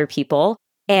by other people.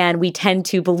 And we tend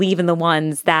to believe in the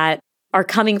ones that are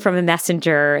coming from a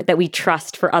messenger that we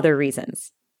trust for other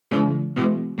reasons.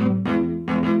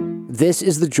 This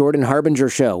is the Jordan Harbinger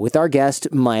Show with our guest,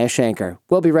 Maya Shankar.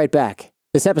 We'll be right back.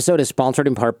 This episode is sponsored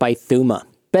in part by Thuma.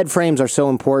 Bed frames are so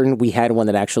important. We had one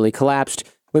that actually collapsed.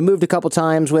 We moved a couple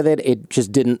times with it. It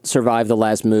just didn't survive the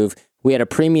last move. We had a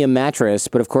premium mattress,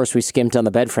 but of course we skimped on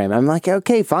the bed frame. I'm like,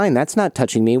 okay, fine. That's not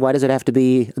touching me. Why does it have to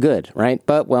be good, right?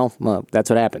 But, well, that's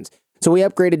what happens. So we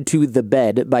upgraded to the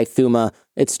Bed by Thuma.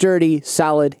 It's sturdy,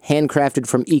 solid, handcrafted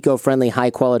from eco-friendly,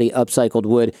 high-quality, upcycled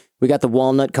wood. We got the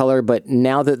walnut color, but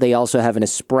now that they also have an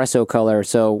espresso color,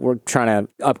 so we're trying to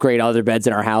upgrade other beds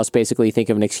in our house, basically think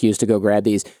of an excuse to go grab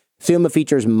these. Thuma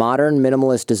features modern,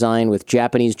 minimalist design with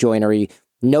Japanese joinery,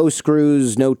 no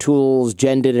screws, no tools.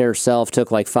 Jen did it herself, took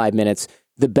like 5 minutes.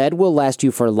 The bed will last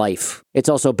you for life. It's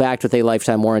also backed with a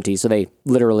lifetime warranty, so they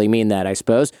literally mean that, I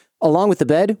suppose. Along with the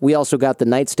bed, we also got the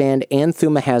nightstand, and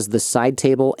Thuma has the side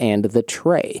table and the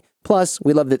tray. Plus,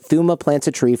 we love that Thuma plants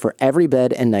a tree for every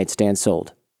bed and nightstand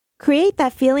sold. Create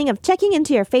that feeling of checking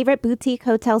into your favorite boutique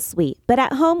hotel suite, but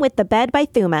at home with the Bed by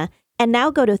Thuma. And now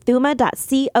go to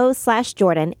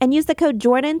thuma.co/Jordan and use the code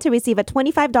Jordan to receive a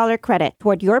 $25 credit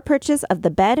toward your purchase of the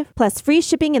bed, plus free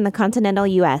shipping in the continental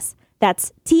U.S.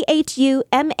 That's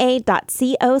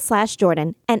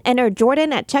thuma.co/Jordan and enter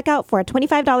Jordan at checkout for a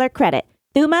 $25 credit.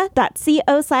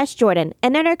 thuma.co/Jordan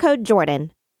and enter code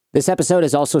Jordan. This episode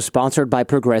is also sponsored by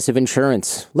Progressive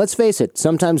Insurance. Let's face it,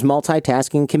 sometimes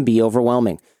multitasking can be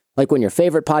overwhelming. Like when your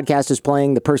favorite podcast is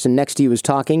playing, the person next to you is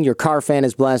talking, your car fan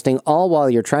is blasting, all while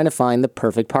you're trying to find the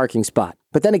perfect parking spot.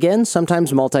 But then again,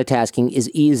 sometimes multitasking is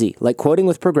easy, like quoting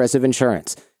with Progressive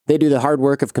Insurance. They do the hard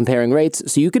work of comparing rates,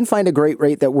 so you can find a great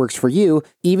rate that works for you,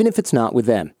 even if it's not with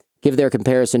them. Give their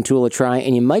comparison tool a try,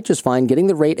 and you might just find getting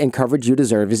the rate and coverage you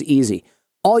deserve is easy.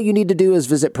 All you need to do is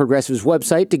visit Progressive's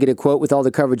website to get a quote with all the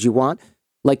coverage you want,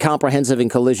 like comprehensive and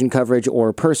collision coverage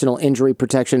or personal injury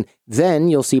protection. Then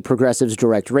you'll see Progressive's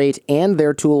direct rate, and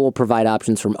their tool will provide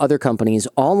options from other companies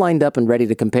all lined up and ready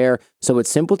to compare, so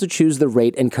it's simple to choose the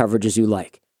rate and coverages you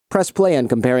like. Press play on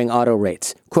comparing auto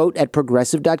rates. Quote at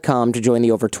Progressive.com to join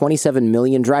the over 27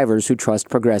 million drivers who trust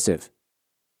Progressive.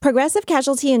 Progressive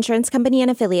Casualty Insurance Company and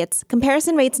Affiliates.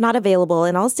 Comparison rates not available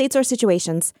in all states or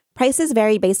situations. Prices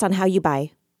vary based on how you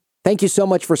buy. Thank you so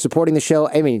much for supporting the show.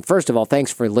 I mean, first of all,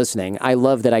 thanks for listening. I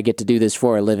love that I get to do this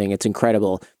for a living. It's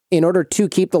incredible. In order to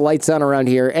keep the lights on around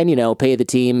here and, pay the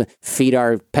team, feed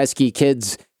our pesky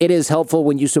kids, it is helpful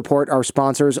when you support our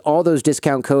sponsors. All those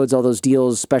discount codes, all those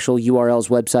deals, special URLs,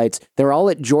 websites, they're all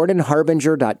at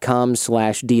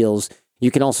jordanharbinger.com/deals.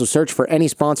 You can also search for any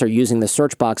sponsor using the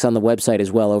search box on the website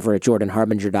as well over at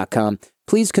jordanharbinger.com.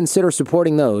 Please consider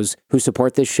supporting those who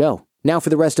support this show. Now for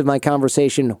the rest of my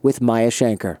conversation with Maya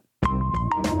Shankar.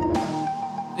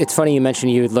 It's funny you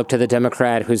mentioned you looked to the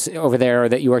Democrat who's over there, or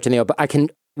that you worked in the...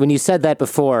 When you said that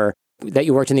before, that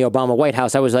you worked in the Obama White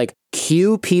House, I was like,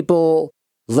 cue people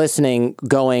listening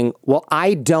going, well,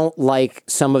 I don't like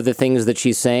some of the things that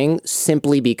she's saying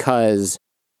simply because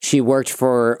she worked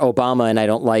for Obama and I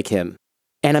don't like him.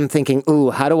 And I'm thinking,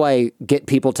 how do I get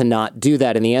people to not do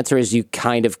that? And the answer is you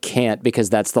kind of can't, because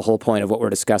that's the whole point of what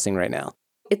we're discussing right now.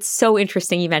 It's so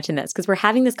interesting you mentioned this, because we're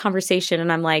having this conversation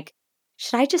and I'm like,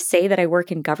 should I just say that I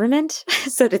work in government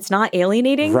so that it's not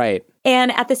alienating? Right.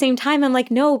 And at the same time, I'm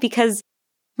like, no, because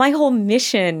my whole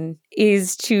mission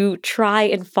is to try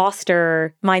and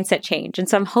foster mindset change. And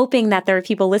so I'm hoping that there are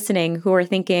people listening who are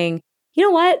thinking, you know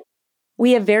what?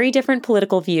 We have very different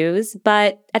political views,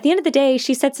 but at the end of the day,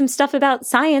 she said some stuff about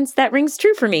science that rings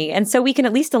true for me. And so we can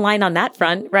at least align on that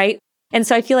front, right? And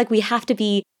so I feel like we have to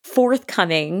be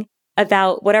forthcoming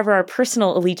about whatever our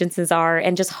personal allegiances are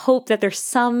and just hope that there's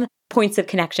some points of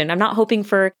connection. I'm not hoping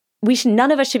for,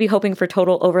 none of us should be hoping for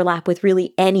total overlap with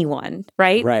really anyone,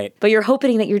 right? Right. But you're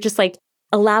hoping that you're just like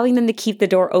allowing them to keep the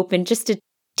door open just a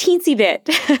teensy bit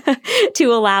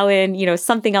to allow in,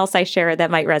 something else I share that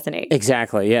might resonate.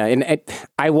 Exactly. Yeah. And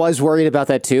I was worried about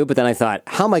that too, but then I thought,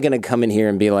 how am I going to come in here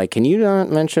and be like, can you not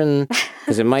mention,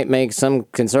 because it might make some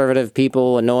conservative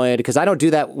people annoyed, because I don't do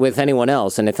that with anyone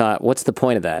else. And I thought, what's the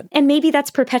point of that? And maybe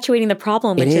that's perpetuating the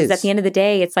problem, which is at the end of the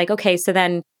day, it's like, okay, so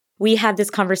then we have this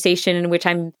conversation in which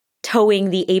I'm towing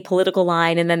the apolitical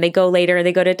line, and then they go later and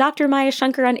they go to Dr. Maya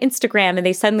Shankar on Instagram and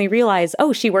they suddenly realize,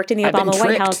 oh, she worked in the Obama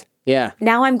White House. Yeah.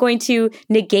 Now I'm going to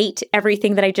negate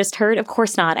everything that I just heard. Of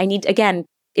course not. Again,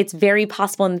 it's very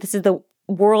possible, and this is the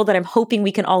world that I'm hoping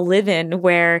we can all live in,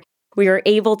 where we are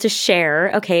able to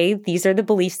share, okay, these are the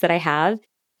beliefs that I have,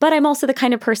 but I'm also the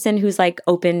kind of person who's like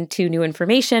open to new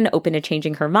information, open to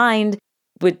changing her mind,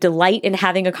 would delight in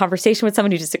having a conversation with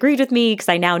someone who disagreed with me, because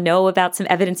I now know about some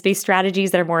evidence-based strategies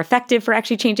that are more effective for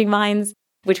actually changing minds,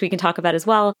 which we can talk about as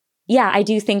well. Yeah, I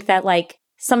do think that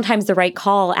sometimes the right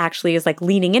call actually is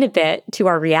leaning in a bit to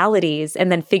our realities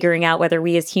and then figuring out whether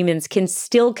we as humans can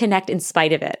still connect in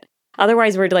spite of it.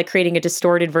 Otherwise, we're creating a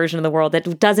distorted version of the world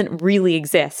that doesn't really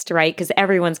exist, right? Because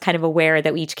everyone's kind of aware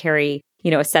that we each carry,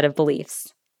 a set of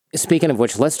beliefs. Speaking of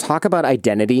which, let's talk about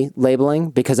identity labeling,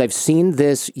 because I've seen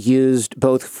this used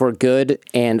both for good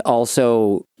and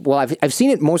also, I've seen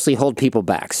it mostly hold people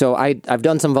back. So I've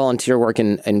done some volunteer work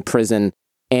in prison,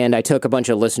 and I took a bunch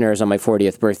of listeners on my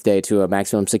 40th birthday to a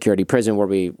maximum security prison where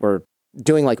we were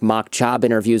doing mock job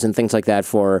interviews and things like that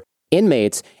for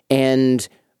inmates. And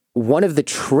one of the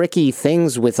tricky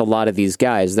things with a lot of these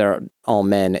guys, they're all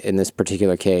men in this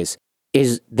particular case,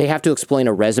 is they have to explain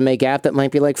a resume gap that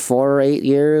might be 4 or 8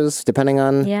 years, depending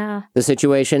on the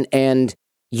situation. And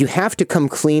you have to come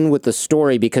clean with the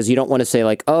story, because you don't want to say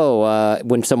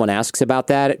when someone asks about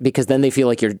that, because then they feel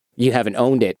like you haven't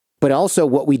owned it. But also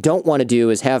what we don't want to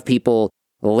do is have people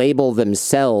label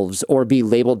themselves or be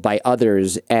labeled by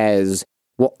others as,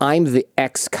 well, I'm the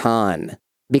ex-con,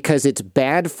 because it's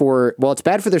bad for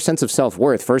their sense of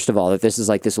self-worth, first of all, that this is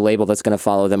this label that's going to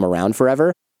follow them around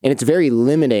forever. And it's very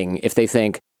limiting if they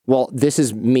think, well, this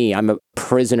is me, I'm a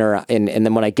prisoner, and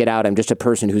then when I get out, I'm just a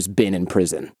person who's been in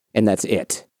prison, and that's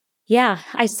it. Yeah,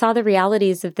 I saw the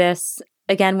realities of this,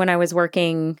 again, when I was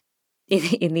working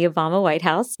in the Obama White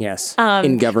House. Yes,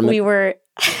 in government.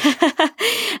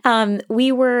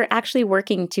 We were actually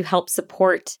working to help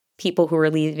support people who are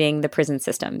leaving the prison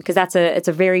system, because it's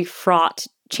a very fraught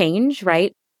change,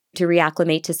 right? To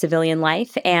reacclimate to civilian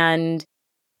life. And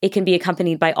it can be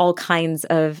accompanied by all kinds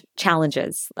of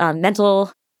challenges,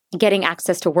 mental, getting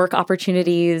access to work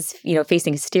opportunities,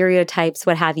 facing stereotypes,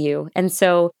 what have you. And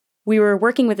so we were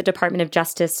working with the Department of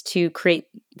Justice to create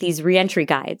these reentry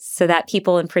guides so that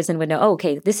people in prison would know, oh,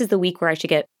 okay, this is the week where I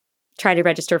should try to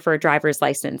register for a driver's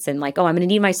license, and I'm going to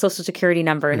need my social security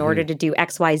number in order to do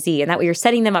X, Y, Z. And that way you're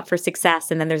setting them up for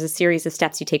success. And then there's a series of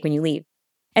steps you take when you leave.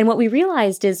 And what we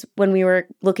realized is when we were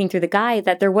looking through the guide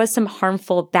that there was some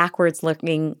harmful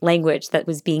backwards-looking language that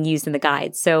was being used in the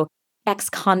guide. So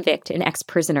ex-convict and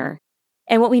ex-prisoner.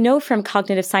 And what we know from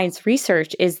cognitive science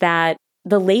research is that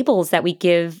the labels that we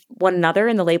give one another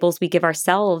and the labels we give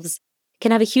ourselves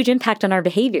can have a huge impact on our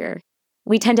behavior.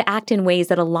 We tend to act in ways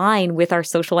that align with our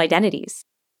social identities.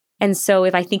 And so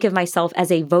if I think of myself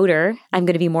as a voter, I'm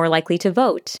going to be more likely to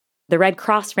vote. The Red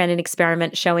Cross ran an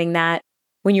experiment showing that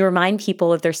when you remind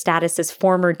people of their status as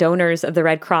former donors of the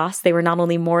Red Cross, they were not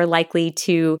only more likely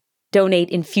to donate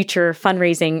in future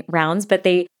fundraising rounds, but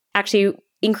they actually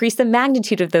increased the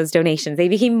magnitude of those donations. They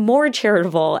became more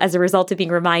charitable as a result of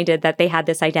being reminded that they had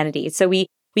this identity. So we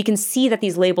can see that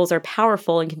these labels are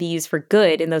powerful and can be used for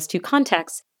good in those two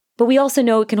contexts. But we also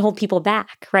know it can hold people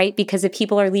back, right? Because if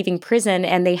people are leaving prison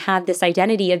and they have this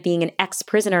identity of being an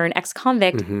ex-prisoner, an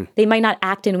ex-convict, they might not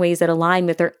act in ways that align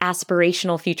with their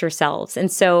aspirational future selves.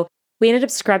 And so we ended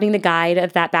up scrubbing the guide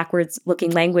of that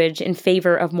backwards-looking language in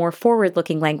favor of more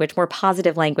forward-looking language, more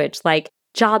positive language like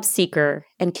job seeker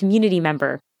and community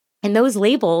member. And those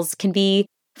labels can be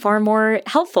far more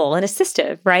helpful and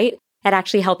assistive, right? At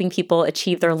actually helping people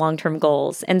achieve their long-term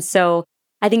goals. And so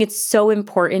I think it's so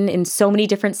important in so many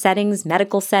different settings,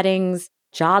 medical settings,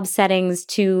 job settings,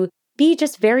 to be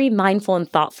just very mindful and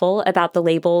thoughtful about the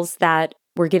labels that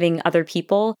we're giving other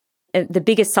people. The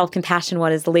biggest self-compassion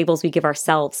one is the labels we give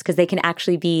ourselves, because they can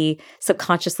actually be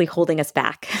subconsciously holding us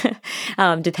back,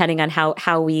 depending on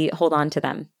how we hold on to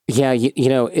them. Yeah,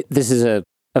 this is a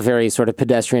very sort of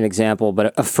pedestrian example,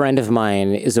 but a friend of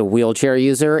mine is a wheelchair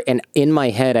user. And in my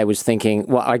head, I was thinking,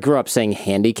 well, I grew up saying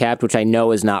handicapped, which I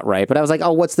know is not right. But I was like,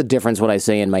 oh, what's the difference what I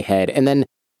say in my head? And then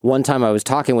one time I was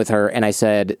talking with her and I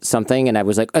said something and I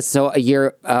was like,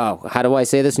 how do I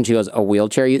say this? And she goes, a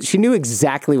wheelchair user. She knew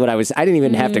exactly what I didn't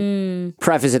even have to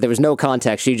preface it. There was no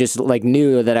context. She just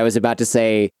knew that I was about to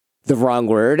say the wrong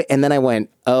word. And then I went,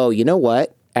 oh, you know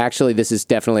what? Actually, this has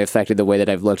definitely affected the way that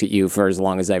I've looked at you for as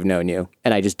long as I've known you.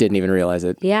 And I just didn't even realize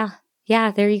it. Yeah,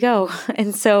 there you go.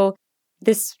 And so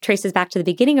this traces back to the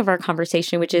beginning of our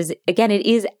conversation, which is, again, it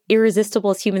is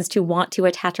irresistible as humans to want to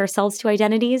attach ourselves to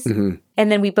identities. And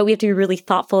then but we have to be really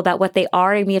thoughtful about what they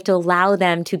are, and we have to allow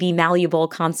them to be malleable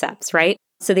concepts, right?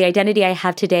 So the identity I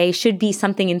have today should be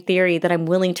something in theory that I'm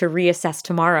willing to reassess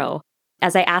tomorrow.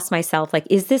 As I ask myself,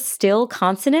 is this still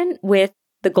consonant with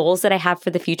the goals that I have for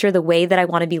the future, the way that I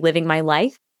want to be living my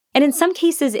life? And in some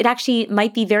cases, it actually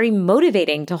might be very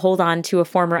motivating to hold on to a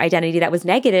former identity that was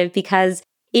negative, because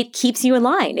it keeps you in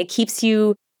line. It keeps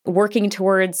you working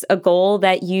towards a goal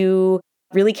that you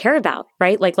really care about,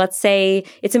 right? Let's say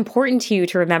it's important to you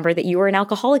to remember that you were an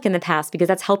alcoholic in the past, because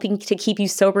that's helping to keep you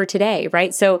sober today,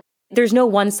 right? So there's no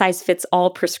one size fits all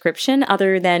prescription,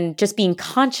 other than just being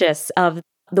conscious of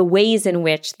the ways in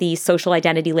which the social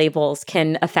identity labels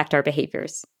can affect our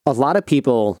behaviors. A lot of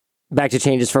people, back to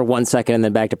changes for 1 second and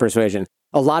then back to persuasion.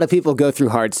 A lot of people go through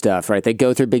hard stuff, right? They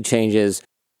go through big changes.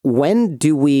 When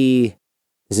do we,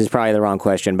 this is probably the wrong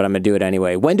question, but I'm going to do it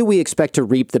anyway. When do we expect to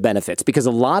reap the benefits? Because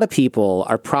a lot of people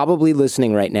are probably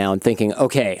listening right now and thinking,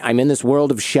 okay, I'm in this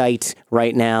world of shite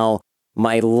right now.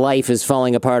 My life is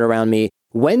falling apart around me.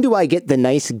 When do I get the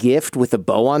nice gift with a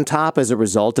bow on top as a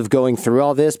result of going through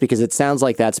all this? Because it sounds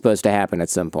like that's supposed to happen at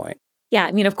some point. Yeah,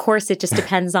 of course, it just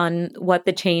depends on what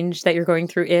the change that you're going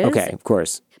through is. Okay, of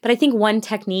course. But I think one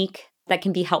technique that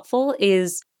can be helpful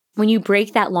is when you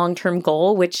break that long-term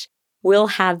goal, which will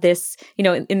have this,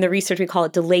 in the research, we call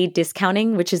it delayed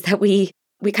discounting, which is that we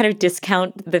kind of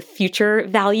discount the future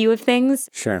value of things.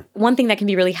 Sure. One thing that can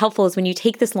be really helpful is when you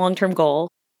take this long-term goal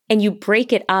and you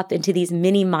break it up into these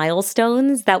mini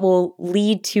milestones that will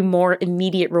lead to more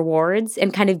immediate rewards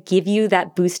and kind of give you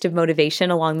that boost of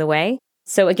motivation along the way.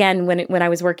 So again, when I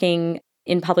was working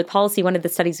in public policy, one of the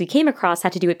studies we came across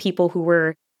had to do with people who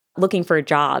were looking for a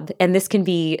job. And this can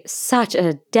be such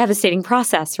a devastating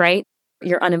process, right?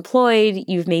 You're unemployed,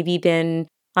 you've maybe been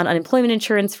on unemployment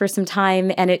insurance for some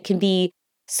time, and it can be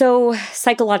so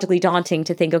psychologically daunting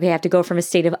to think, okay, I have to go from a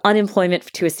state of unemployment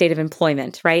to a state of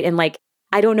employment, right? And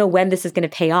I don't know when this is going to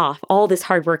pay off, all this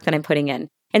hard work that I'm putting in.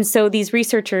 And so these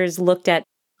researchers looked at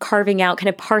carving out, kind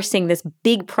of parsing this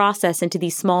big process into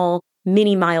these small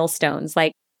mini milestones.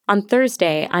 Like on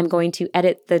Thursday, I'm going to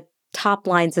edit the top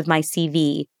lines of my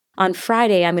CV. On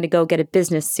Friday, I'm going to go get a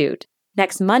business suit.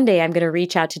 Next Monday, I'm going to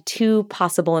reach out to 2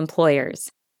 possible employers.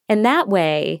 And that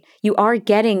way, you are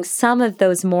getting some of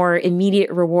those more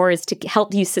immediate rewards to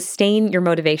help you sustain your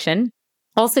motivation,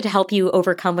 also to help you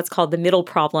overcome what's called the middle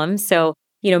problem. So,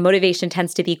 motivation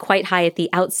tends to be quite high at the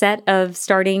outset of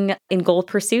starting in goal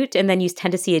pursuit, and then you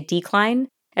tend to see a decline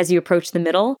as you approach the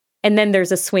middle. And then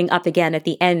there's a swing up again at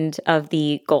the end of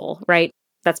the goal, right?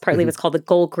 That's partly what's called the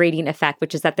goal gradient effect,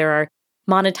 which is that there are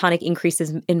monotonic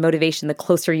increases in motivation the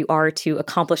closer you are to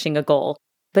accomplishing a goal.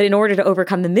 But in order to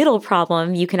overcome the middle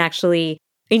problem, you can actually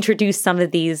introduce some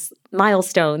of these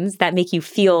milestones that make you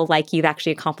feel like you've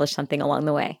actually accomplished something along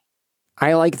the way.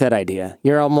 I like that idea.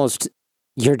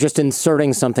 You're just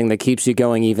inserting something that keeps you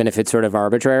going, even if it's sort of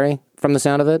arbitrary from the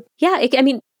sound of it. Yeah,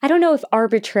 I don't know if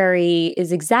arbitrary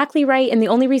is exactly right. And the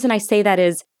only reason I say that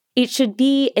is it should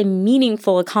be a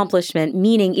meaningful accomplishment,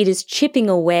 meaning it is chipping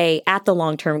away at the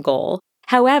long-term goal.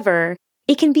 However,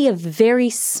 it can be a very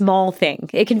small thing.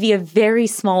 It can be a very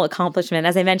small accomplishment.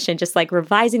 As I mentioned, just like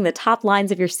revising the top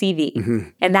lines of your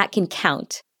CV, and that can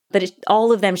count. But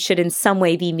all of them should in some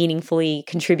way be meaningfully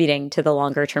contributing to the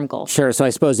longer term goal. Sure. So I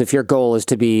suppose if your goal is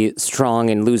to be strong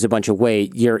and lose a bunch of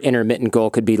weight, your intermittent goal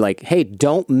could be like, hey,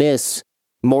 don't miss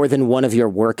more than one of your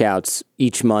workouts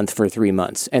each month for 3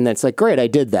 months. And that's like, great, I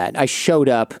did that. I showed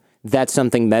up. That's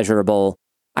something measurable.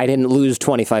 I didn't lose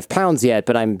 25 pounds yet,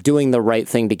 but I'm doing the right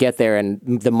thing to get there. And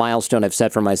the milestone I've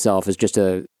set for myself is just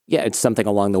it's something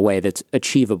along the way that's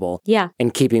achievable. Yeah.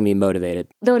 And keeping me motivated.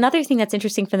 Though another thing that's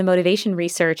interesting from the motivation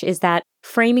research is that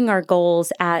framing our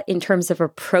goals in terms of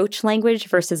approach language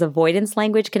versus avoidance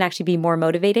language can actually be more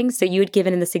motivating. So you had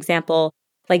given in this example,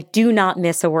 like, do not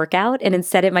miss a workout. And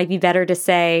instead it might be better to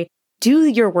say, do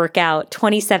your workout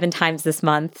 27 times this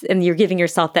month, and you're giving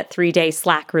yourself that 3-day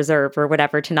slack reserve or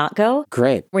whatever to not go.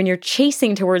 Great. When you're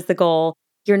chasing towards the goal,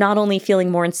 you're not only feeling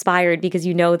more inspired because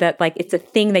you know that like it's a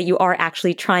thing that you are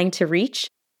actually trying to reach.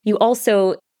 You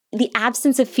also, the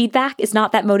absence of feedback is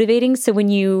not that motivating. So when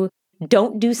you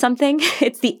don't do something,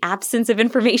 it's the absence of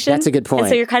information. That's a good point. And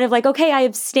so you're kind of like, okay, I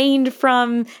abstained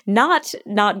from not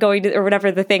going to, or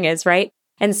whatever the thing is, right?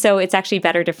 And so it's actually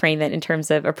better to frame it in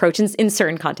terms of approach in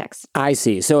certain contexts. I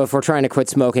see. So if we're trying to quit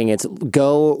smoking, it's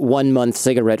go 1 month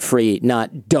cigarette free,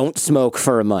 not don't smoke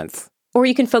for a month. Or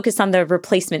you can focus on the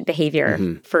replacement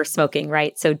behavior for smoking,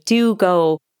 right? So do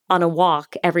go on a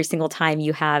walk every single time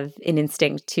you have an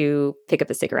instinct to pick up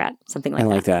a cigarette, something like that.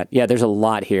 I like that. Yeah, there's a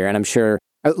lot here. And I'm sure,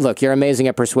 look, you're amazing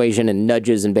at persuasion and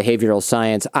nudges and behavioral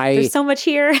science. There's so much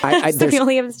here.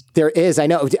 There is. I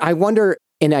know. I wonder,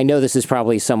 and I know this is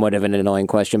probably somewhat of an annoying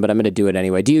question, but I'm going to do it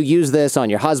anyway. Do you use this on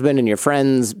your husband and your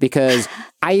friends? Because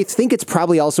I think it's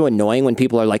probably also annoying when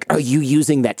people are like, are you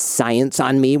using that science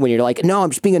on me? When you're like, no, I'm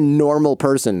just being a normal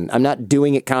person. I'm not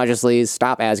doing it consciously.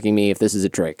 Stop asking me if this is a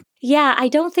trick. Yeah, I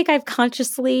don't think I've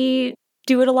consciously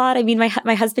do it a lot. I mean, my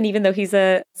husband, even though he's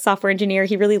a software engineer,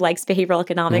 he really likes behavioral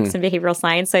economics and behavioral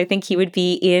science. So I think he would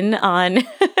be in on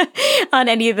on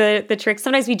any of the tricks.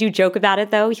 Sometimes we do joke about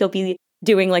it, though. He'll be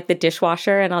doing like the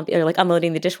dishwasher and I'll be like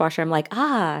unloading the dishwasher. I'm like,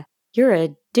 you're a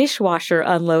dishwasher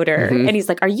unloader. And he's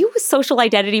like, are you social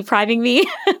identity priming me?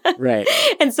 Right.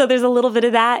 And so there's a little bit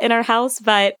of that in our house.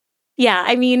 But yeah,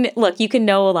 I mean, look, you can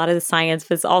know a lot of the science,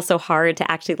 but it's also hard to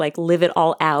actually like live it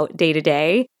all out day to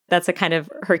day. That's a kind of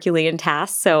Herculean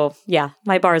task. So yeah,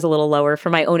 my bar is a little lower for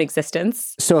my own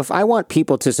existence. So if I want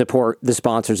people to support the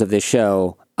sponsors of this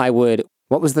show, I would...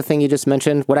 What was the thing you just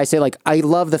mentioned? Would I say, like, I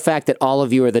love the fact that all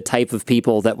of you are the type of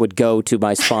people that would go to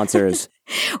my sponsors?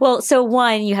 Well, so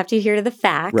one, you have to adhere to the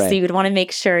facts. Right. So you would want to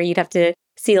make sure you'd have to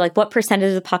see, like, what percentage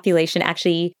of the population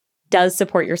actually does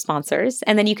support your sponsors.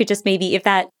 And then you could just maybe, if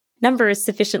that number is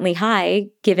sufficiently high,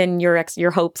 given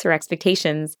your hopes or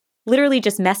expectations, literally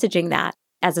just messaging that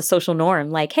as a social norm.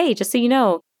 Like, hey, just so you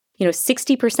know,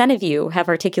 60% of you have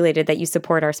articulated that you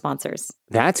support our sponsors.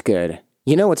 That's good.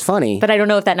 You know what's funny? But I don't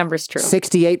know if that number is true.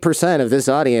 68% of this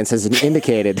audience has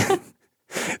indicated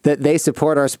that they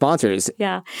support our sponsors.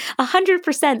 Yeah.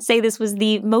 100% say this was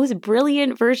the most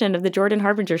brilliant version of the Jordan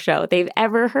Harbinger show they've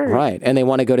ever heard. Right. And they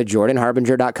want to go to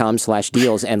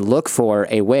jordanharbinger.com/deals and look for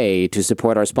a way to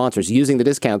support our sponsors using the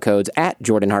discount codes at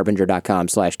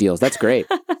jordanharbinger.com/deals. That's great.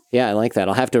 Yeah, I like that.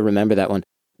 I'll have to remember that one.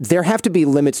 There have to be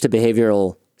limits to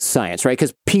behavioral science, right?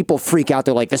 Because people freak out.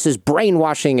 They're like, this is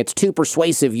brainwashing. It's too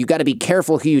persuasive. You got to be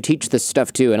careful who you teach this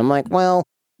stuff to. And I'm like, well,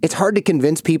 it's hard to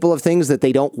convince people of things that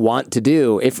they don't want to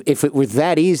do. If it were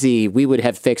that easy, we would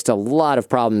have fixed a lot of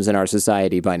problems in our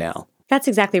society by now. That's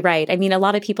exactly right. I mean, a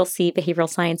lot of people see behavioral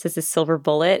science as a silver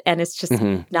bullet, and it's just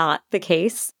not the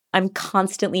case. I'm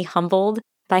constantly humbled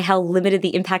by how limited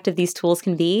the impact of these tools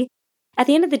can be. At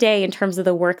the end of the day, in terms of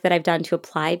the work that I've done to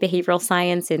apply behavioral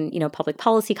science in, public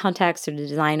policy contexts or the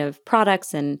design of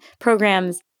products and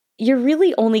programs, you're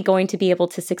really only going to be able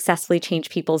to successfully change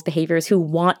people's behaviors who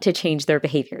want to change their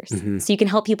behaviors. So you can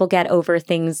help people get over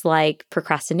things like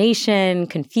procrastination,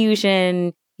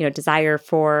 confusion, desire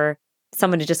for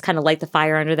someone to just kind of light the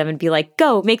fire under them and be like,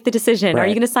 go, make the decision. Right. Are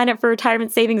you going to sign up for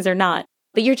retirement savings or not?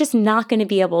 But you're just not going to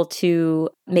be able to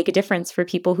make a difference for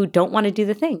people who don't want to do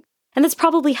the thing. And that's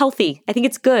probably healthy. I think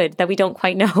it's good that we don't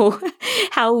quite know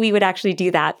how we would actually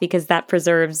do that, because that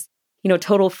preserves,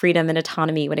 total freedom and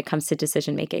autonomy when it comes to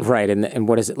decision making. Right. And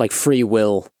what is it, like free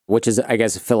will, which is, I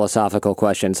guess, a philosophical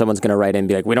question. Someone's going to write in and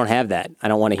be like, we don't have that. I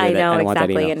don't want to hear that. I don't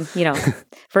exactly. want that email. And,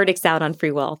 verdicts out on free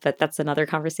will, but that's another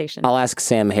conversation. I'll ask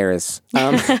Sam Harris.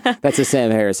 That's a Sam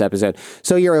Harris episode.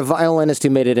 So you're a violinist who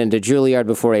made it into Juilliard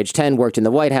before age 10, worked in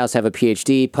the White House, have a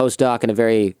PhD, postdoc in a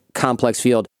very complex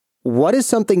field. What is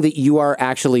something that you are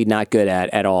actually not good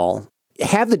at all?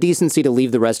 Have the decency to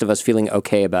leave the rest of us feeling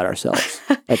okay about ourselves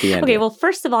at the end. Okay, well,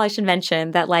 first of all, I should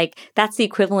mention that that's the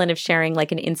equivalent of sharing an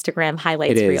Instagram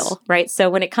highlights reel, right? So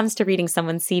when it comes to reading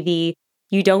someone's CV,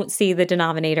 you don't see the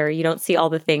denominator. You don't see all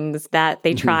the things that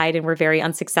they tried and were very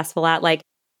unsuccessful at.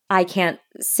 I can't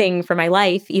sing for my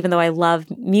life, even though I love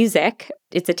music.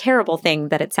 It's a terrible thing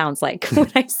that it sounds like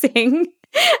when I sing.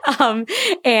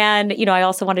 And I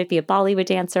also wanted to be a Bollywood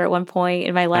dancer at one point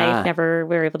in my life. Never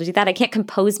were able to do that. I can't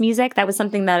compose music. That was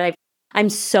something that I'm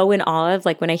so in awe of.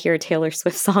 When I hear a Taylor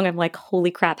Swift song, I'm like,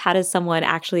 holy crap, how does someone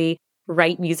actually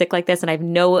write music like this? And I have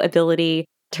no ability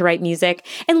to write music.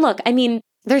 And look, I mean,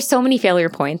 there's so many failure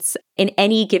points in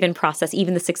any given process,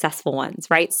 even the successful ones,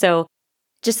 right? So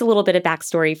just a little bit of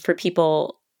backstory for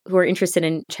people who are interested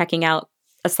in checking out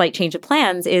A Slight Change of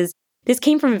Plans is this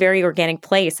came from a very organic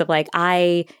place of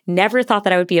I never thought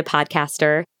that I would be a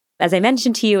podcaster. As I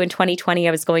mentioned to you, in 2020,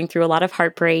 I was going through a lot of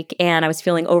heartbreak and I was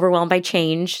feeling overwhelmed by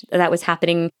change that was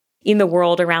happening in the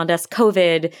world around us,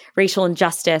 COVID, racial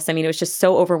injustice. I mean, it was just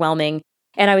so overwhelming.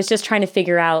 And I was just trying to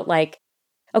figure out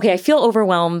okay, I feel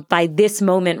overwhelmed by this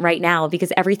moment right now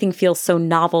because everything feels so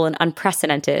novel and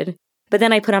unprecedented. But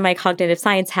then I put on my cognitive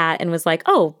science hat and was like,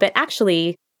 oh, but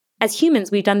actually, as humans,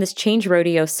 we've done this change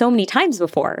rodeo so many times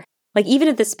before. Even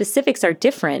if the specifics are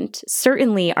different,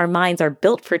 certainly our minds are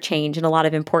built for change in a lot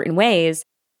of important ways.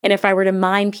 And if I were to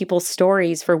mine people's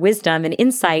stories for wisdom and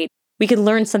insight, we could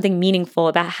learn something meaningful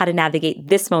about how to navigate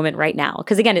this moment right now.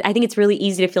 Because again, I think it's really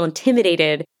easy to feel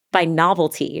intimidated by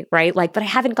novelty, right? But I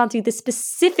haven't gone through this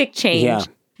specific change,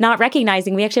 not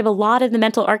recognizing we actually have a lot of the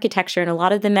mental architecture and a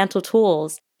lot of the mental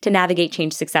tools to navigate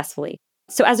change successfully.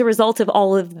 So as a result of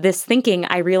all of this thinking,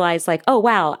 I realized oh,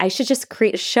 wow, I should just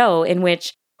create a show in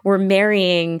which we're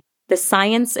marrying the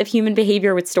science of human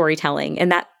behavior with storytelling.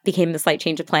 And that became The Slight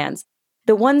Change of Plans.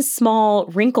 The one small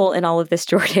wrinkle in all of this,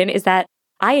 Jordan, is that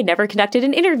I had never conducted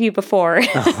an interview before.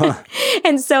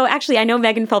 And so actually, I know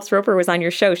Megan Phelps-Roper was on your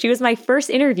show. She was my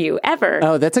first interview ever.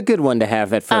 Oh, that's a good one to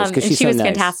have at first because she was nice.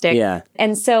 Fantastic. Yeah.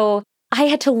 And so I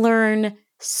had to learn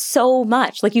so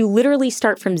much. You literally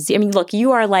start from zero. I mean, look,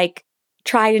 you are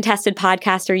tried and tested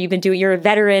podcaster. You're a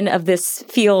veteran of this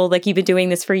field. You've been doing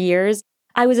this for years.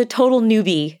 I was a total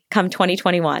newbie come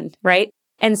 2021, right?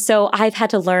 And so I've had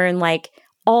to learn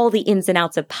all the ins and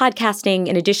outs of podcasting.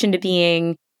 In addition to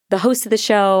being the host of the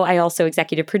show, I also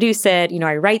executive produce it.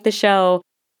 I write the show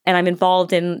and I'm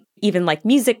involved in even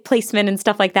music placement and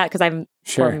stuff like that because I'm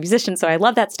a musician. So I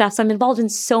love that stuff. So I'm involved in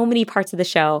so many parts of the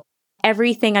show.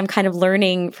 Everything I'm kind of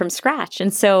learning from scratch.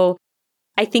 And so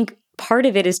I think part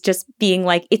of it is just being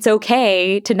it's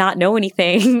okay to not know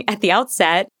anything at the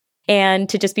outset and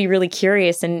to just be really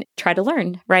curious and try to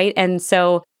learn, right? And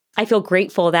so I feel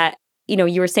grateful that,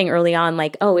 you were saying early on,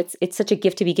 oh, it's such a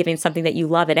gift to be giving something that you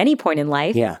love at any point in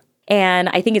life. Yeah. And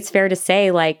I think it's fair to say,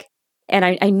 and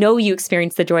I know you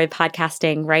experienced the joy of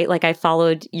podcasting, right? I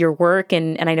followed your work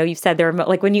and I know you've said there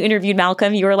were, when you interviewed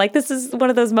Malcolm, you were this is one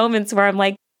of those moments where I'm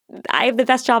I have the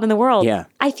best job in the world. Yeah.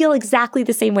 I feel exactly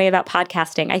the same way about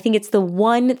podcasting. I think it's the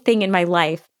one thing in my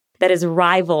life that has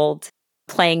rivaled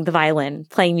playing the violin,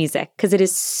 playing music, because it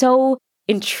is so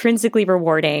intrinsically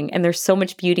rewarding and there's so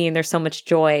much beauty and there's so much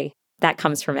joy that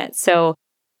comes from it. So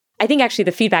I think actually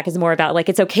the feedback is more about like,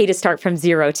 it's okay to start from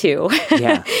zero too.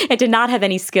 Yeah. And to not have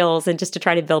any skills and just to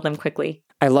try to build them quickly.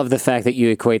 I love the fact that you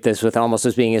equate this with almost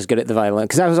as being as good at the violin.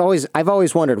 Because I've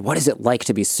always wondered, what is it like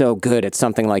to be so good at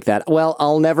something like that? Well,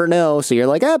 I'll never know. So you're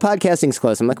like, podcasting's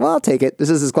close. I'm like, well, I'll take it. This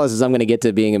is as close as I'm going to get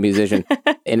to being a musician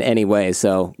in any way.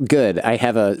 So good. I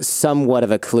have a somewhat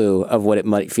of a clue of what it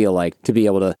might feel like to be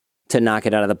able to knock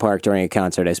it out of the park during a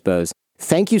concert, I suppose.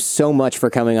 Thank you so much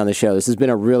for coming on the show. This has been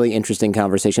a really interesting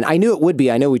conversation. I knew it would be.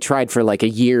 I know we tried for like a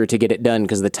year to get it done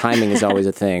because the timing is always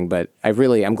a thing, but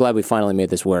I'm glad we finally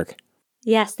made this work.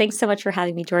 Yes, thanks so much for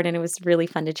having me, Jordan. It was really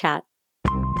fun to chat.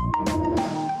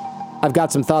 I've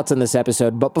got some thoughts on this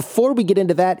episode, but before we get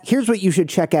into that, here's what you should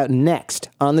check out next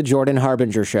on The Jordan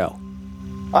Harbinger Show.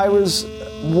 I was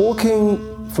walking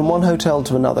from one hotel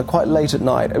to another quite late at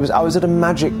night. I was at a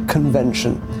magic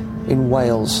convention in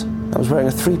Wales. I was wearing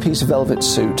a 3-piece velvet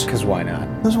suit. Because why not?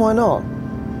 Because why not?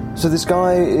 So this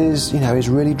guy is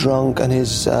really drunk and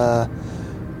is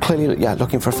clearly,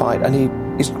 looking for a fight. And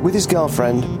he's with his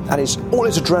girlfriend and all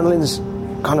his adrenaline's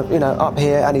kind of, up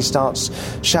here, and he starts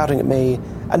shouting at me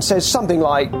and says something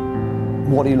like,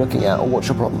 "What are you looking at?" or "What's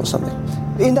your problem?" or something.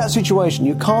 In that situation,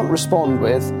 you can't respond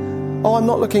with, "Oh, I'm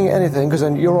not looking at anything," because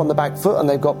then you're on the back foot and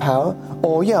they've got power.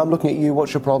 Or, "Yeah, I'm looking at you,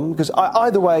 what's your problem?" Because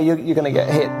either way, you're going to get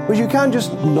hit. But you can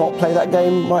just not play that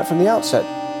game right from the outset.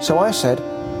 So I said,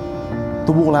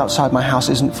 "The wall outside my house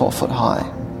isn't 4 foot high."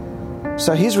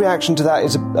 So his reaction to that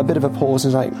is a bit of a pause.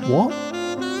 He's like, "What?"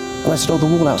 And I said, "Oh, the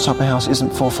wall outside my house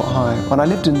isn't 4 foot high. When I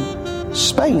lived in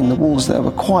Spain, the walls there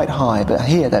were quite high, but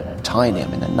here they're tiny. I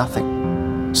mean, they're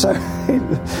nothing." So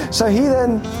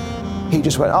he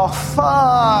just went, "Oh,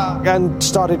 fuck," and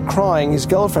started crying. His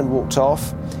girlfriend walked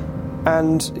off,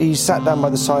 and he sat down by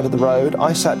the side of the road.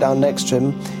 I sat down next to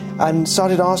him and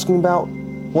started asking about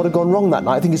what had gone wrong that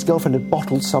night. I think his girlfriend had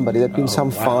bottled somebody. There'd been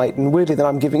some fight, and weirdly then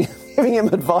I'm giving him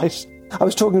advice. I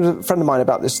was talking to a friend of mine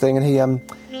about this thing, and he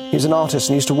was an artist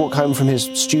and he used to walk home from his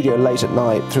studio late at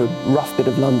night through a rough bit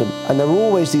of London. And there were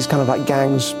always these kind of like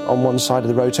gangs on one side of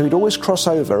the road, so he'd always cross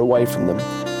over away from them.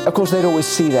 Of course, they'd always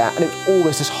see that, and it was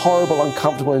always this horrible,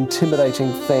 uncomfortable,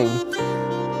 intimidating thing.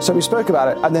 So we spoke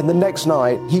about it, and then the next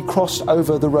night, he crossed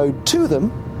over the road to them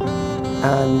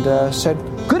and said,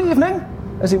 "Good evening,"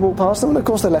 as he walked past them. And of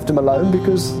course, they left him alone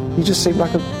because he just seemed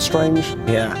like a strange...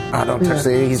 Yeah, I don't touch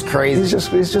the... He's crazy.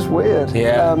 He's just weird.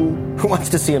 Yeah. Who wants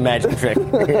to see a magic trick?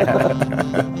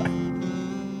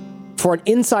 For an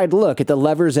inside look at the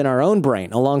levers in our own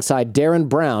brain, alongside Darren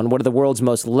Brown, one of the world's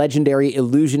most legendary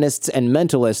illusionists and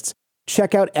mentalists,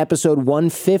 check out episode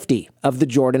 150 of The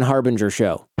Jordan Harbinger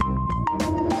Show.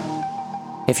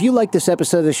 If you like this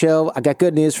episode of the show, I got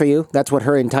good news for you. That's what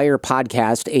her entire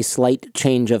podcast, A Slight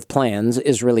Change of Plans,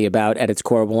 is really about at its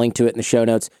core. We'll link to it in the show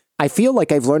notes. I feel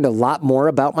like I've learned a lot more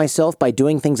about myself by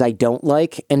doing things I don't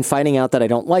like and finding out that I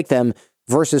don't like them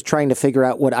versus trying to figure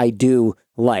out what I do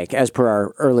like, as per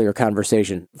our earlier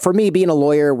conversation. For me, being a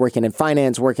lawyer, working in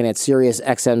finance, working at Sirius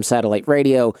XM satellite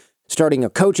radio, starting a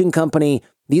coaching company,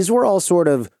 these were all sort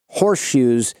of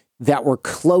horseshoes that were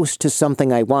close to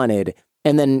something I wanted,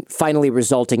 and then finally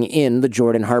resulting in the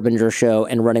Jordan Harbinger Show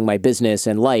and running my business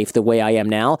and life the way I am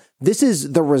now. This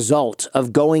is the result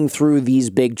of going through these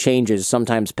big changes,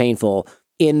 sometimes painful,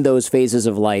 in those phases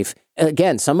of life.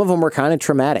 Again, some of them were kind of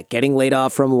traumatic. Getting laid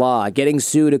off from law, getting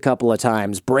sued a couple of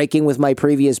times, breaking with my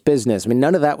previous business. I mean,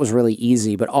 none of that was really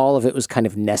easy, but all of it was kind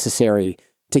of necessary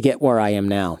to get where I am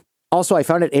now. Also, I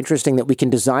found it interesting that we can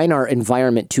design our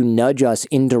environment to nudge us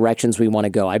in directions we want to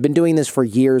go. I've been doing this for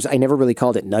years. I never really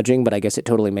called it nudging, but I guess it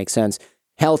totally makes sense.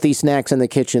 Healthy snacks in the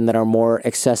kitchen that are more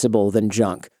accessible than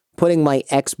junk. Putting my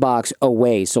Xbox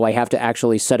away so I have to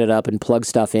actually set it up and plug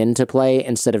stuff in to play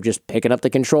instead of just picking up the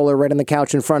controller right on the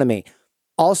couch in front of me.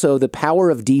 Also, the power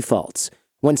of defaults.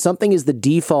 When something is the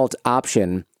default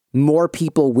option, more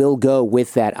people will go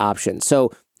with that option.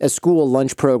 So a school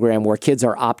lunch program where kids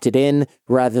are opted in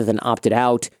rather than opted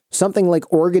out. Something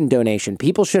like organ donation.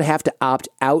 People should have to opt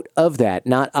out of that,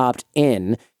 not opt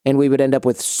in, and we would end up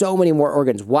with so many more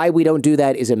organs. Why we don't do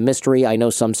that is a mystery. I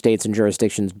know some states and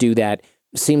jurisdictions do that.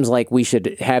 Seems like we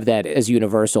should have that as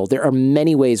universal. There are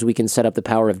many ways we can set up the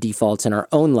power of defaults in our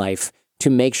own life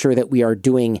to make sure that we are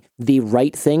doing the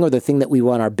right thing or the thing that we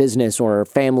want our business or our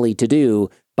family to do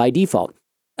by default.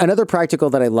 Another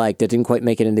practical that I liked that didn't quite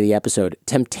make it into the episode,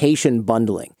 temptation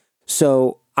bundling.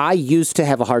 So I used to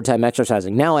have a hard time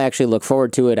exercising. Now I actually look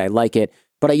forward to it. I like it.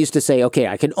 But I used to say, okay,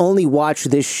 I can only watch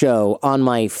this show on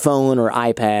my phone or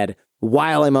iPad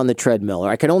while I'm on the treadmill,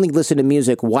 or I can only listen to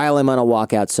music while I'm on a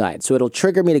walk outside. So it'll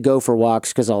trigger me to go for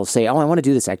walks because I'll say, oh, I want to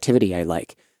do this activity I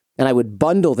like. And I would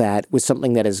bundle that with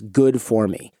something that is good for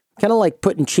me. Kind of like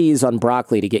putting cheese on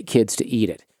broccoli to get kids to eat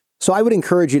it. So I would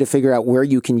encourage you to figure out where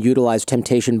you can utilize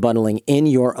temptation bundling in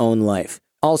your own life.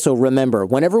 Also, remember,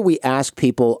 whenever we ask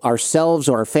people, ourselves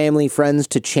or our family, friends,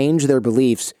 to change their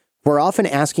beliefs, we're often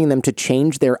asking them to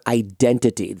change their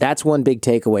identity. That's one big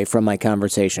takeaway from my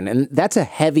conversation. And that's a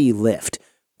heavy lift.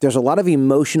 There's a lot of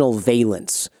emotional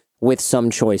valence with some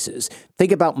choices.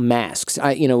 Think about masks.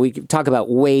 We talk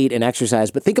about weight and exercise,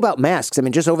 but think about masks. I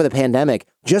mean, just over the pandemic,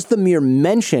 just the mere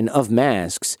mention of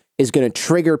masks is going to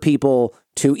trigger people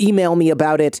to email me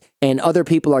about it, and other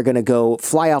people are going to go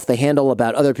fly off the handle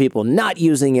about other people not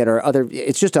using it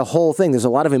it's just a whole thing. There's a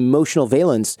lot of emotional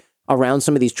valence around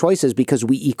some of these choices because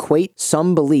we equate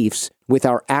some beliefs with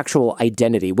our actual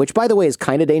identity, which, by the way, is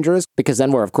kind of dangerous because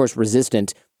then we're, of course,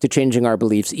 resistant to changing our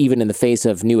beliefs even in the face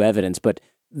of new evidence. But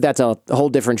that's a whole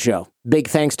different show. Big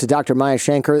thanks to Dr. Maya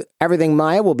Shankar. Everything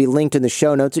Maya will be linked in the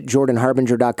show notes at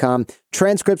jordanharbinger.com.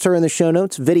 Transcripts are in the show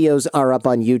notes. Videos are up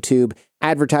on YouTube.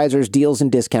 Advertisers, deals,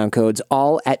 and discount codes,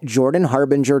 all at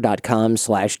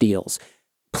jordanharbinger.com/deals.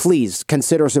 Please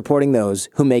consider supporting those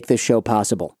who make this show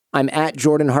possible. I'm at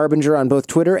Jordan Harbinger on both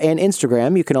Twitter and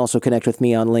Instagram. You can also connect with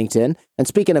me on LinkedIn. And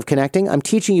speaking of connecting, I'm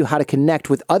teaching you how to connect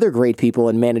with other great people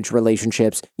and manage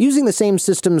relationships using the same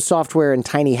systems, software, and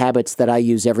tiny habits that I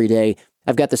use every day.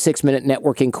 I've got the 6-minute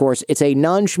networking course. It's a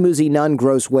non-schmoozy,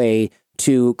 non-gross way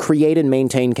to create and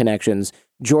maintain connections.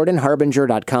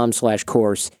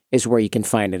 jordanharbinger.com/course is where you can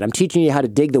find it. I'm teaching you how to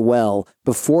dig the well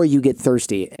before you get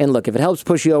thirsty. And look, if it helps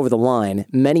push you over the line,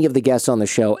 many of the guests on the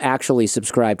show actually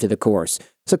subscribe to the course.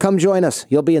 So come join us.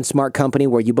 You'll be in smart company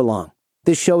where you belong.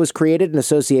 This show is created in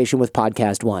association with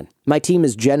Podcast One. My team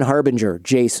is Jen Harbinger,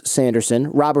 Jace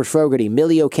Sanderson, Robert Fogarty,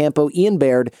 Millie Ocampo, Ian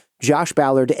Baird, Josh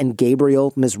Ballard, and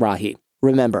Gabriel Mizrahi.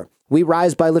 Remember, we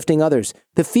rise by lifting others.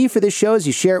 The fee for this show is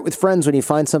you share it with friends when you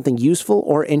find something useful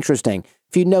or interesting.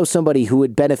 If you know somebody who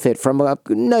would benefit from a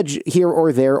nudge here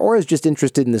or there, or is just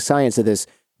interested in the science of this,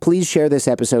 please share this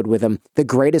episode with them. The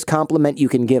greatest compliment you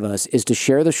can give us is to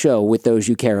share the show with those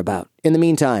you care about. In the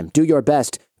meantime, do your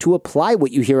best to apply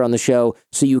what you hear on the show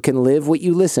so you can live what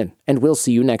you listen, and we'll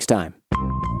see you next time.